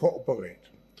have to cooperate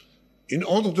in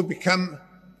order to become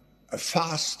a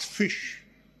fast fish,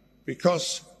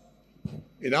 because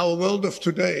in our world of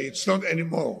today, it's not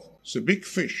anymore the big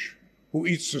fish who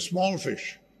eats the small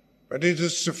fish, but it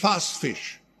is the fast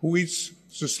fish who eats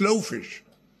the slow fish.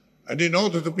 And in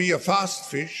order to be a fast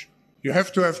fish, you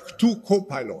have to have two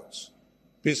co-pilots,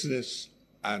 business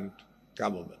and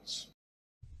governments.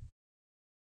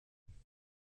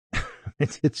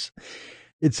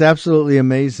 It's absolutely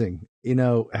amazing. You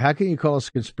know, how can you call us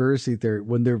a conspiracy theory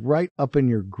when they're right up in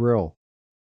your grill?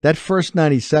 That first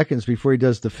 90 seconds before he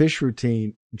does the fish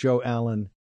routine, Joe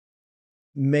Allen,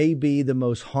 may be the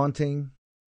most haunting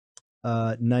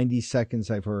 90 seconds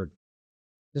I've heard.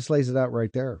 Just lays it out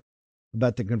right there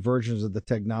about the convergence of the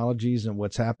technologies and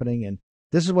what's happening. And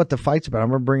this is what the fight's about. I'm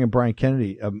going to bring in Brian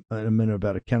Kennedy in a minute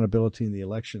about accountability in the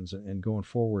elections and going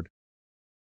forward.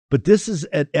 But this is,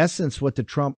 at essence, what the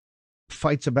Trump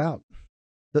fight's about.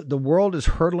 The world is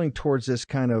hurtling towards this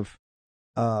kind of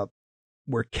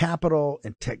where capital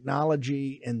and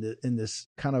technology and this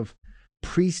kind of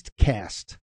priest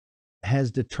caste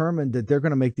has determined that they're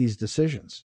going to make these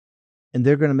decisions, and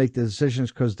they're going to make the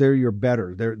decisions because they're your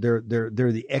better. They're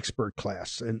the expert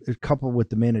class, and coupled with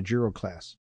the managerial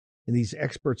class, and these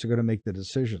experts are going to make the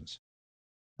decisions.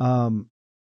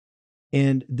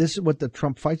 And this is what the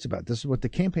Trump fight's about. This is what the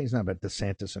campaign's not about.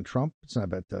 DeSantis and Trump. It's not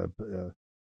about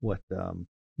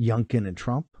Youngkin and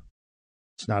Trump.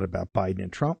 It's not about Biden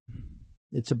and Trump.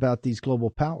 It's about these global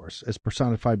powers as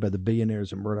personified by the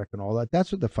billionaires and Murdoch and all that.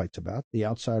 That's what the fight's about, the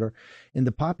outsider and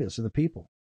the populace and the people.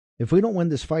 If we don't win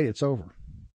this fight, it's over.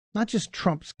 Not just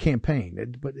Trump's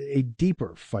campaign, but a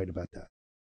deeper fight about that.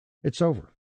 It's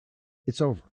over. It's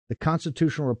over. The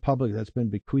constitutional republic that's been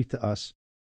bequeathed to us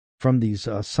from these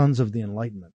sons of the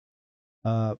Enlightenment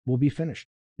will be finished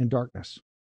in darkness.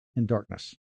 In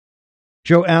darkness.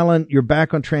 Joe Allen, you're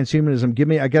back on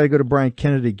transhumanism. I got to go to Brian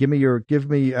Kennedy. I'm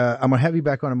going to have you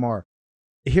back on tomorrow.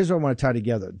 Here's what I want to tie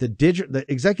together. The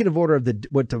executive order of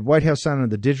what the White House signed on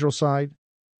the digital side.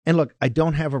 And look, I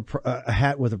don't have a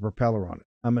hat with a propeller on it.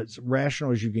 I'm as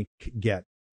rational as you can get.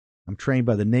 I'm trained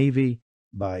by the Navy,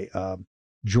 by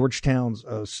Georgetown's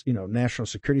National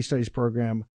Security Studies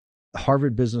program,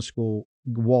 Harvard Business School,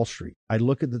 Wall Street. I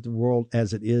look at the world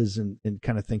as it is and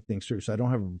kind of think things through. So I don't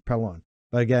have a propeller on.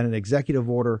 But I got an executive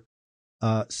order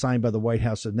signed by the White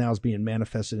House that now is being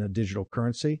manifested in a digital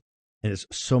currency. And it's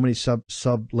so many sub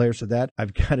layers of that.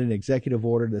 I've got an executive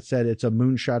order that said it's a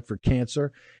moonshot for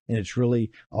cancer, and it's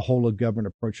really a whole of government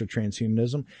approach to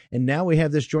transhumanism. And now we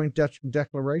have this joint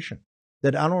declaration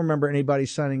that I don't remember anybody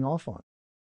signing off on.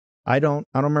 I don't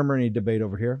remember any debate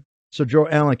over here. So, Joe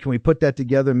Allen, can we put that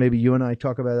together? Maybe you and I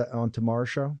talk about it on tomorrow's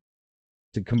show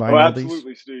to combine all these.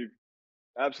 Absolutely, Steve.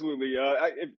 Absolutely.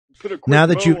 Put a quick now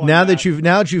that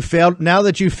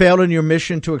you failed in your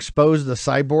mission to expose the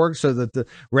cyborg, so that the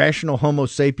rational Homo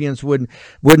sapiens wouldn't.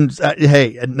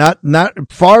 Hey, not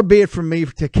far be it from me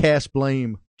to cast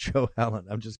blame, Joe Allen.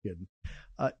 I'm just kidding.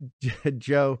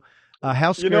 Joe,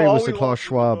 how scary was the Klaus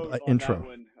Schwab intro?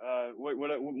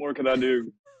 What more can I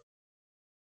do?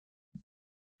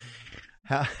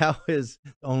 How is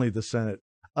only the Senate?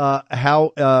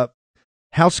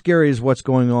 How scary is what's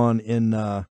going on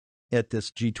at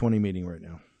this G20 meeting right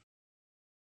now?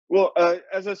 Well,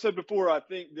 as I said before, I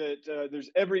think that there's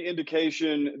every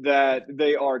indication that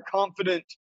they are confident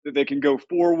that they can go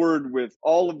forward with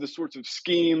all of the sorts of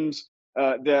schemes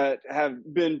that have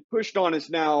been pushed on us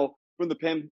now from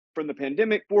the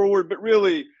pandemic forward, but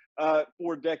really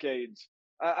for decades.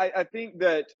 I think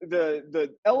that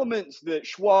the elements that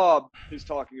Schwab is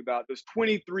talking about, those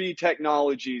 23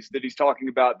 technologies that he's talking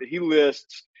about, that he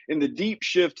lists in the Deep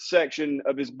Shift section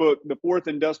of his book, The Fourth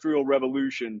Industrial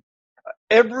Revolution.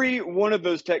 Every one of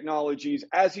those technologies,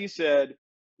 as he said,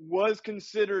 was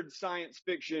considered science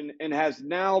fiction and has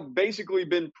now basically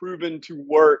been proven to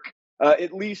work,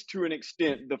 at least to an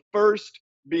extent. The first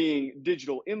being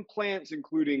digital implants,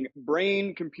 including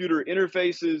brain-computer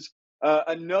interfaces.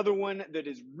 Another one that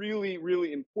is really,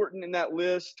 really important in that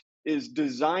list is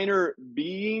designer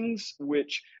beings,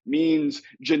 which means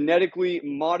genetically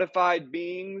modified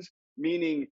beings,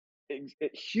 meaning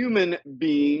human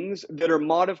beings that are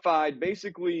modified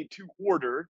basically to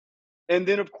order. And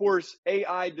then, of course,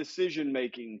 AI decision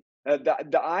making.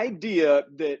 The idea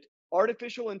that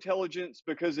artificial intelligence,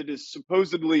 because it is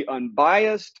supposedly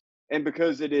unbiased and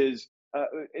because it is,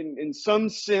 in some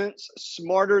sense,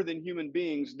 smarter than human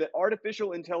beings, that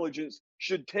artificial intelligence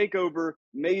should take over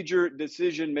major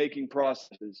decision making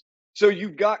processes. So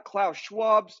you've got Klaus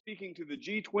Schwab speaking to the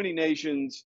G20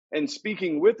 nations and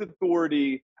speaking with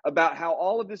authority about how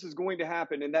all of this is going to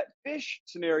happen. And that fish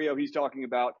scenario he's talking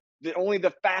about, that only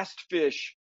the fast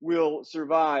fish will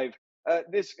survive.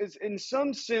 This is in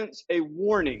some sense a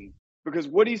warning, because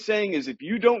what he's saying is if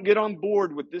you don't get on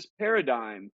board with this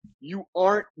paradigm, you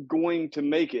aren't going to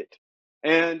make it.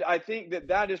 And I think that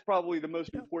that is probably the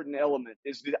most important element,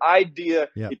 is the idea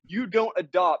if you don't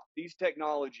adopt these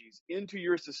technologies into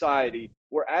your society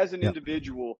or as an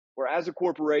individual or as a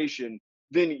corporation,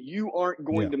 then you aren't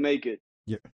going to make it.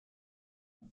 Yeah.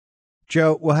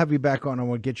 Joe, we'll have you back on and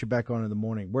we'll get you back on in the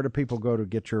morning. Where do people go to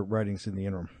get your writings in the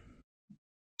interim?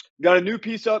 Got a new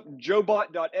piece up,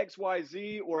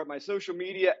 joebot.xyz, or at my social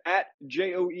media at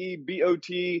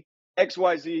JOEBOTXYZ,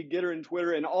 Getter and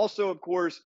Twitter. And also, of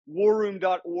course,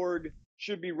 warroom.org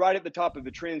should be right at the top of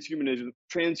the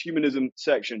transhumanism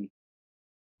section.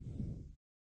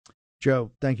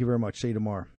 Joe, thank you very much. See you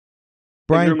tomorrow.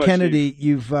 Brian Kennedy,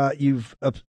 you've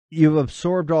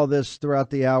absorbed all this throughout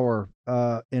the hour,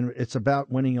 and it's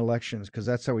about winning elections because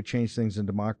that's how we change things in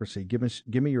democracy. Give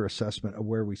me your assessment of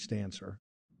where we stand, sir.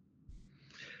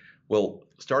 Well,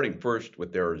 starting first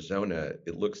with Arizona,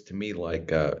 it looks to me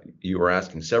like you were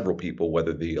asking several people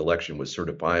whether the election was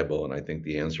certifiable, and I think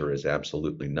the answer is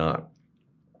absolutely not.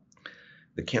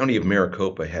 The county of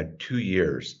Maricopa had 2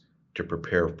 years to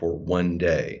prepare for one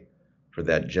day for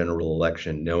that general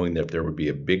election, knowing that there would be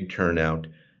a big turnout,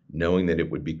 knowing that it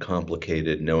would be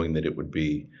complicated, knowing that it would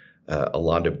be a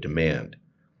lot of demand.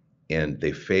 And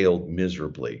they failed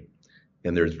miserably.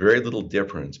 And there's very little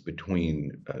difference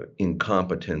between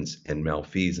incompetence and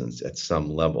malfeasance at some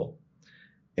level.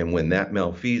 And when that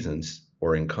malfeasance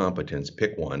or incompetence,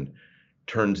 pick one,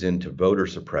 turns into voter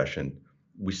suppression,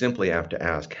 we simply have to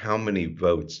ask, how many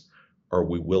votes are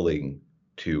we willing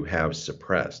to have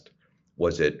suppressed?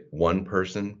 Was it one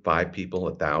person, 5 people,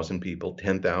 1,000 people,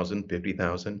 10,000,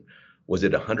 50,000? Was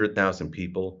it 100,000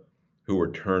 people who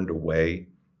were turned away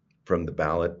from the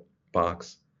ballot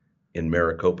box in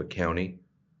Maricopa County?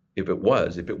 If it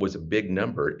was a big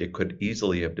number, it could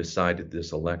easily have decided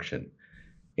this election.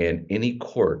 And any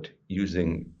court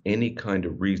using any kind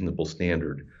of reasonable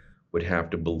standard would have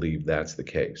to believe that's the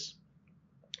case.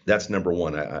 That's number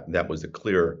one. That was a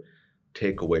clear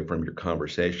takeaway from your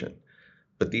conversation.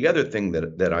 But the other thing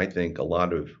that I think a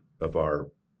lot of our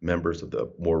members of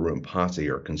the War Room Posse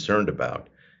are concerned about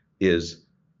is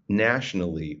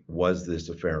nationally, was this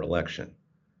a fair election?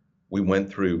 We went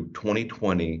through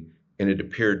 2020, and it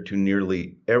appeared to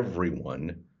nearly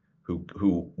everyone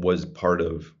who was part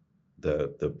of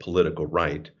the political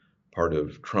right, part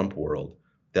of Trump world,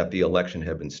 that the election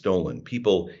had been stolen.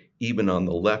 People, even on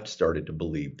the left, started to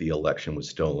believe the election was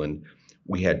stolen.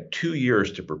 We had 2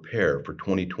 years to prepare for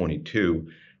 2022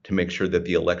 to make sure that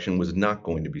the election was not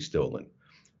going to be stolen.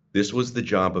 This was the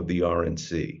job of the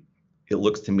RNC. It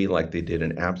looks to me like they did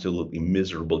an absolutely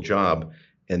miserable job,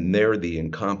 and there the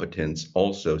incompetence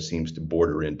also seems to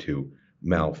border into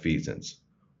malfeasance.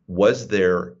 Was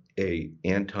there a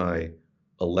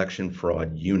anti-election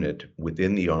fraud unit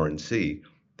within the RNC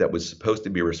that was supposed to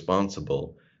be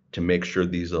responsible to make sure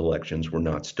these elections were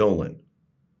not stolen?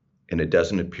 And it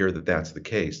doesn't appear that that's the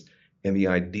case. And the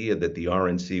idea that the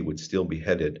RNC would still be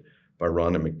headed by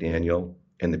Ronna McDaniel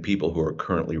and the people who are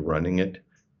currently running it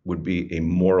would be a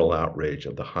moral outrage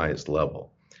of the highest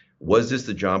level. Was this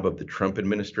the job of the Trump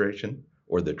administration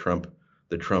or the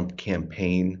Trump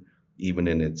campaign, even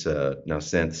in its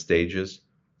nascent stages,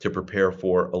 to prepare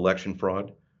for election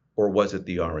fraud? Or was it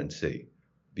the RNC?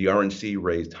 The RNC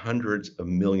raised hundreds of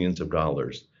millions of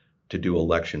dollars to do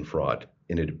election fraud.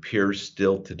 And it appears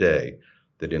still today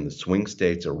that in the swing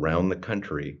states around the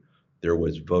country, there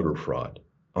was voter fraud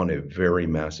on a very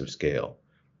massive scale.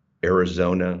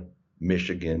 Arizona,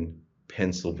 Michigan,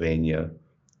 Pennsylvania,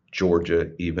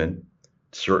 Georgia even,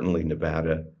 certainly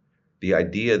Nevada. The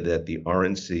idea that the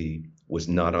RNC was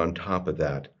not on top of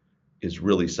that is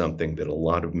really something that a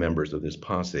lot of members of this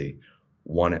posse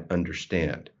want to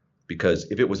understand. Because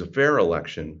if it was a fair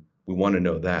election, we want to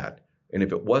know that. And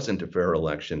if it wasn't a fair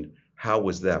election, how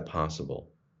was that possible?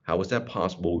 How was that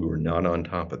possible we were not on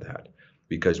top of that?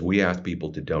 Because we asked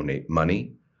people to donate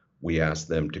money. We asked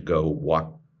them to go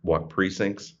walk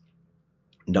precincts,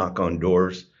 knock on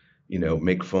doors,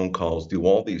 make phone calls, do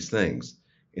all these things.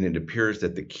 And it appears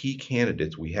that the key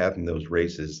candidates we have in those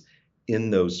races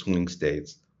in those swing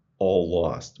states all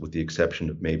lost, with the exception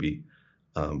of maybe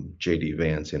J.D.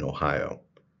 Vance in Ohio.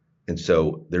 And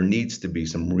so there needs to be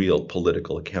some real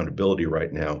political accountability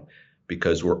right now,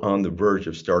 because we're on the verge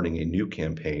of starting a new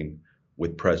campaign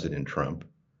with President Trump.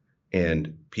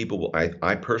 And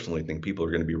I personally think people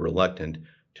are going to be reluctant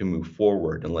to move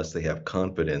forward unless they have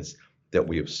confidence that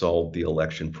we have solved the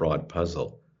election fraud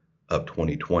puzzle of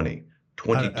 2020.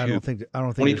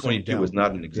 2022 was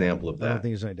not an example of that. I don't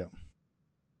think there's any doubt.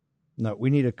 No, we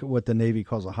need what the Navy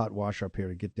calls a hot wash up here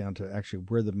to get down to actually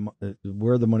where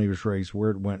the money was raised,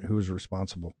 where it went, who was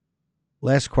responsible.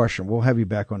 Last question. We'll have you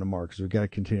back on tomorrow because we've got to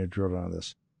continue to drill down on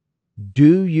this.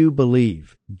 Do you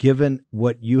believe, given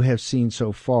what you have seen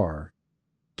so far,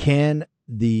 can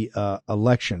the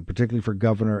election, particularly for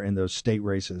governor and those state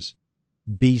races,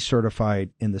 be certified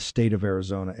in the state of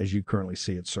Arizona as you currently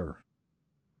see it, sir?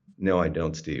 No, I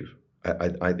don't, Steve.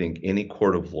 I think any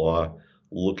court of law,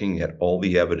 looking at all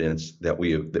the evidence that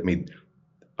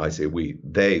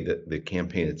the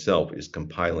campaign itself is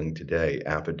compiling today,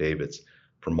 affidavits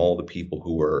from all the people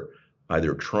who are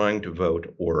either trying to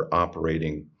vote or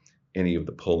operating any of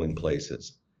the polling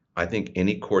places. I think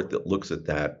any court that looks at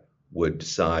that would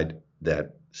decide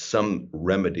that some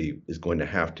remedy is going to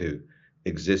have to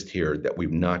exist here that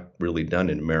we've not really done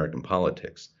in American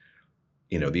politics.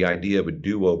 The idea of a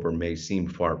do-over may seem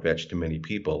far-fetched to many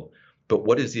people, but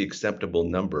what is the acceptable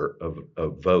number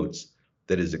of votes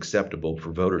that is acceptable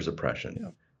for voter suppression?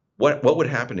 Yeah. What would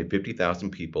happen if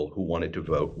 50,000 people who wanted to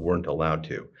vote weren't allowed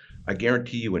to? I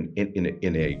guarantee you in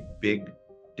a big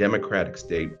Democratic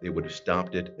state, they would have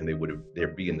stopped it, and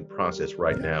they'd be in the process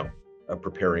right now of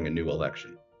preparing a new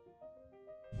election.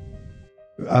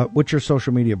 What's your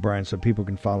social media, Brian, so people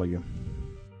can follow you?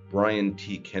 Brian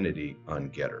T. Kennedy on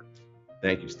Getter.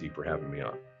 Thank you, Steve, for having me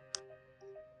on.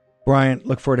 Brian,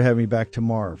 look forward to having you back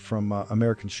tomorrow from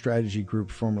American Strategy Group,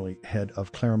 formerly head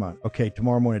of Claremont. Okay,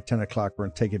 tomorrow morning at 10 o'clock, we're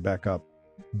going to take it back up.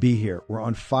 Be here. We're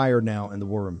on fire now in the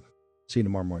War Room. See you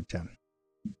tomorrow morning at 10.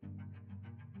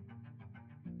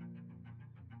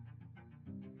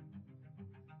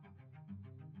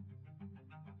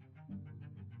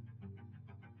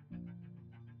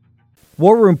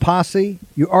 War Room Posse,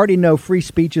 you already know free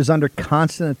speech is under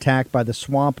constant attack by the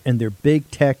swamp and their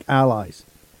big tech allies.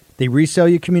 They resell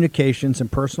your communications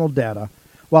and personal data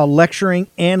while lecturing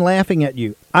and laughing at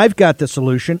you. I've got the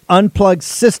solution. Unplug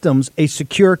Systems, a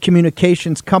secure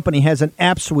communications company, has an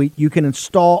app suite you can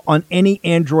install on any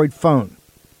Android phone,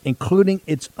 including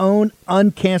its own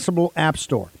uncancelable app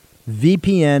store,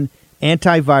 VPN,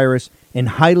 antivirus, and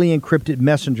highly encrypted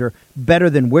messenger, better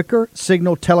than Wickr,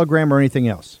 Signal, Telegram, or anything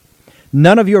else.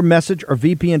 None of your message or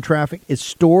VPN traffic is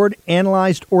stored,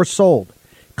 analyzed, or sold.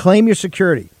 Claim your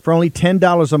security for only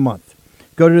 $10 a month.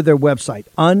 Go to their website,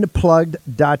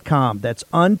 unplugged.com. That's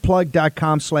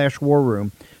unplugged.com/war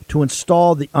room to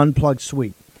install the Unplugged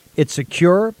suite. It's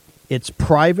secure, it's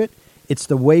private, it's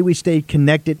the way we stay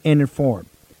connected and informed.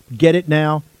 Get it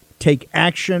now. Take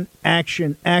action,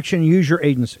 action, action. Use your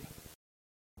agency.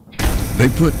 They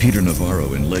put Peter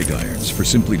Navarro in leg irons for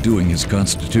simply doing his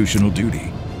constitutional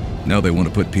duty. Now they want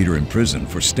to put Peter in prison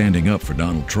for standing up for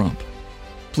Donald Trump.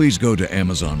 Please go to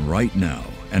Amazon right now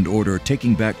and order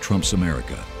Taking Back Trump's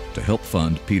America to help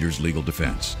fund Peter's legal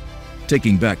defense.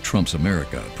 Taking Back Trump's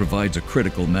America provides a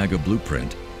critical MAGA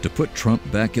blueprint to put Trump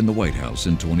back in the White House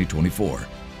in 2024.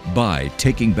 Buy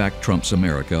Taking Back Trump's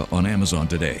America on Amazon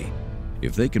today.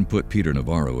 If they can put Peter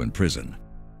Navarro in prison,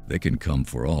 they can come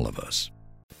for all of us.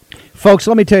 Folks,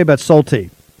 let me tell you about Solti.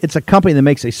 It's a company that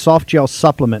makes a soft gel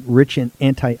supplement rich in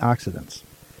antioxidants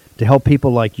to help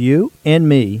people like you and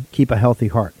me keep a healthy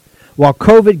heart. While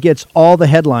COVID gets all the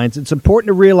headlines, it's important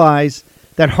to realize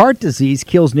that heart disease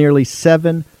kills nearly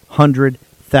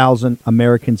 700,000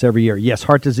 Americans every year. Yes,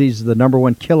 heart disease is the number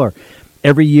one killer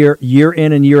every year, year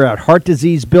in and year out. Heart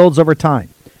disease builds over time.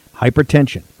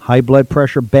 Hypertension, high blood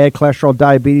pressure, bad cholesterol,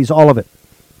 diabetes, all of it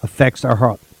affects our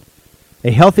heart.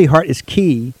 A healthy heart is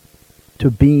key to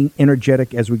being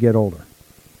energetic as we get older.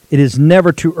 It is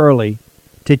never too early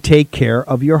to take care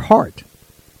of your heart.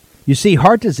 You see,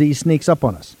 heart disease sneaks up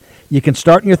on us. You can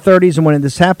start in your 30s, and when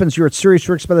this happens, you're at serious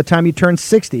risk by the time you turn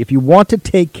 60. If you want to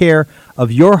take care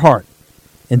of your heart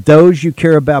and those you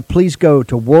care about, please go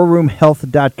to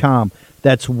warroomhealth.com.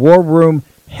 That's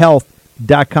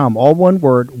warroomhealth.com. All one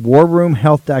word,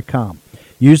 warroomhealth.com.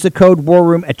 Use the code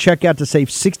WARROOM at checkout to save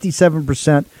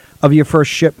 67% of your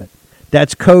first shipment.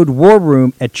 That's code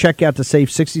WARROOM at checkout to save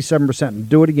 67%. And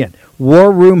do it again.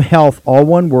 War Room Health, all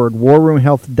one word,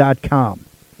 warroomhealth.com.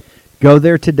 Go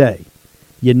there today.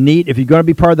 You need, if you're going to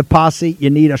be part of the posse,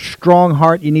 you need a strong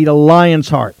heart. You need a lion's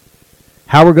heart.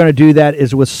 How we're going to do that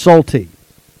is with Solti.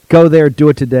 Go there, do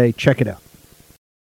it today. Check it out.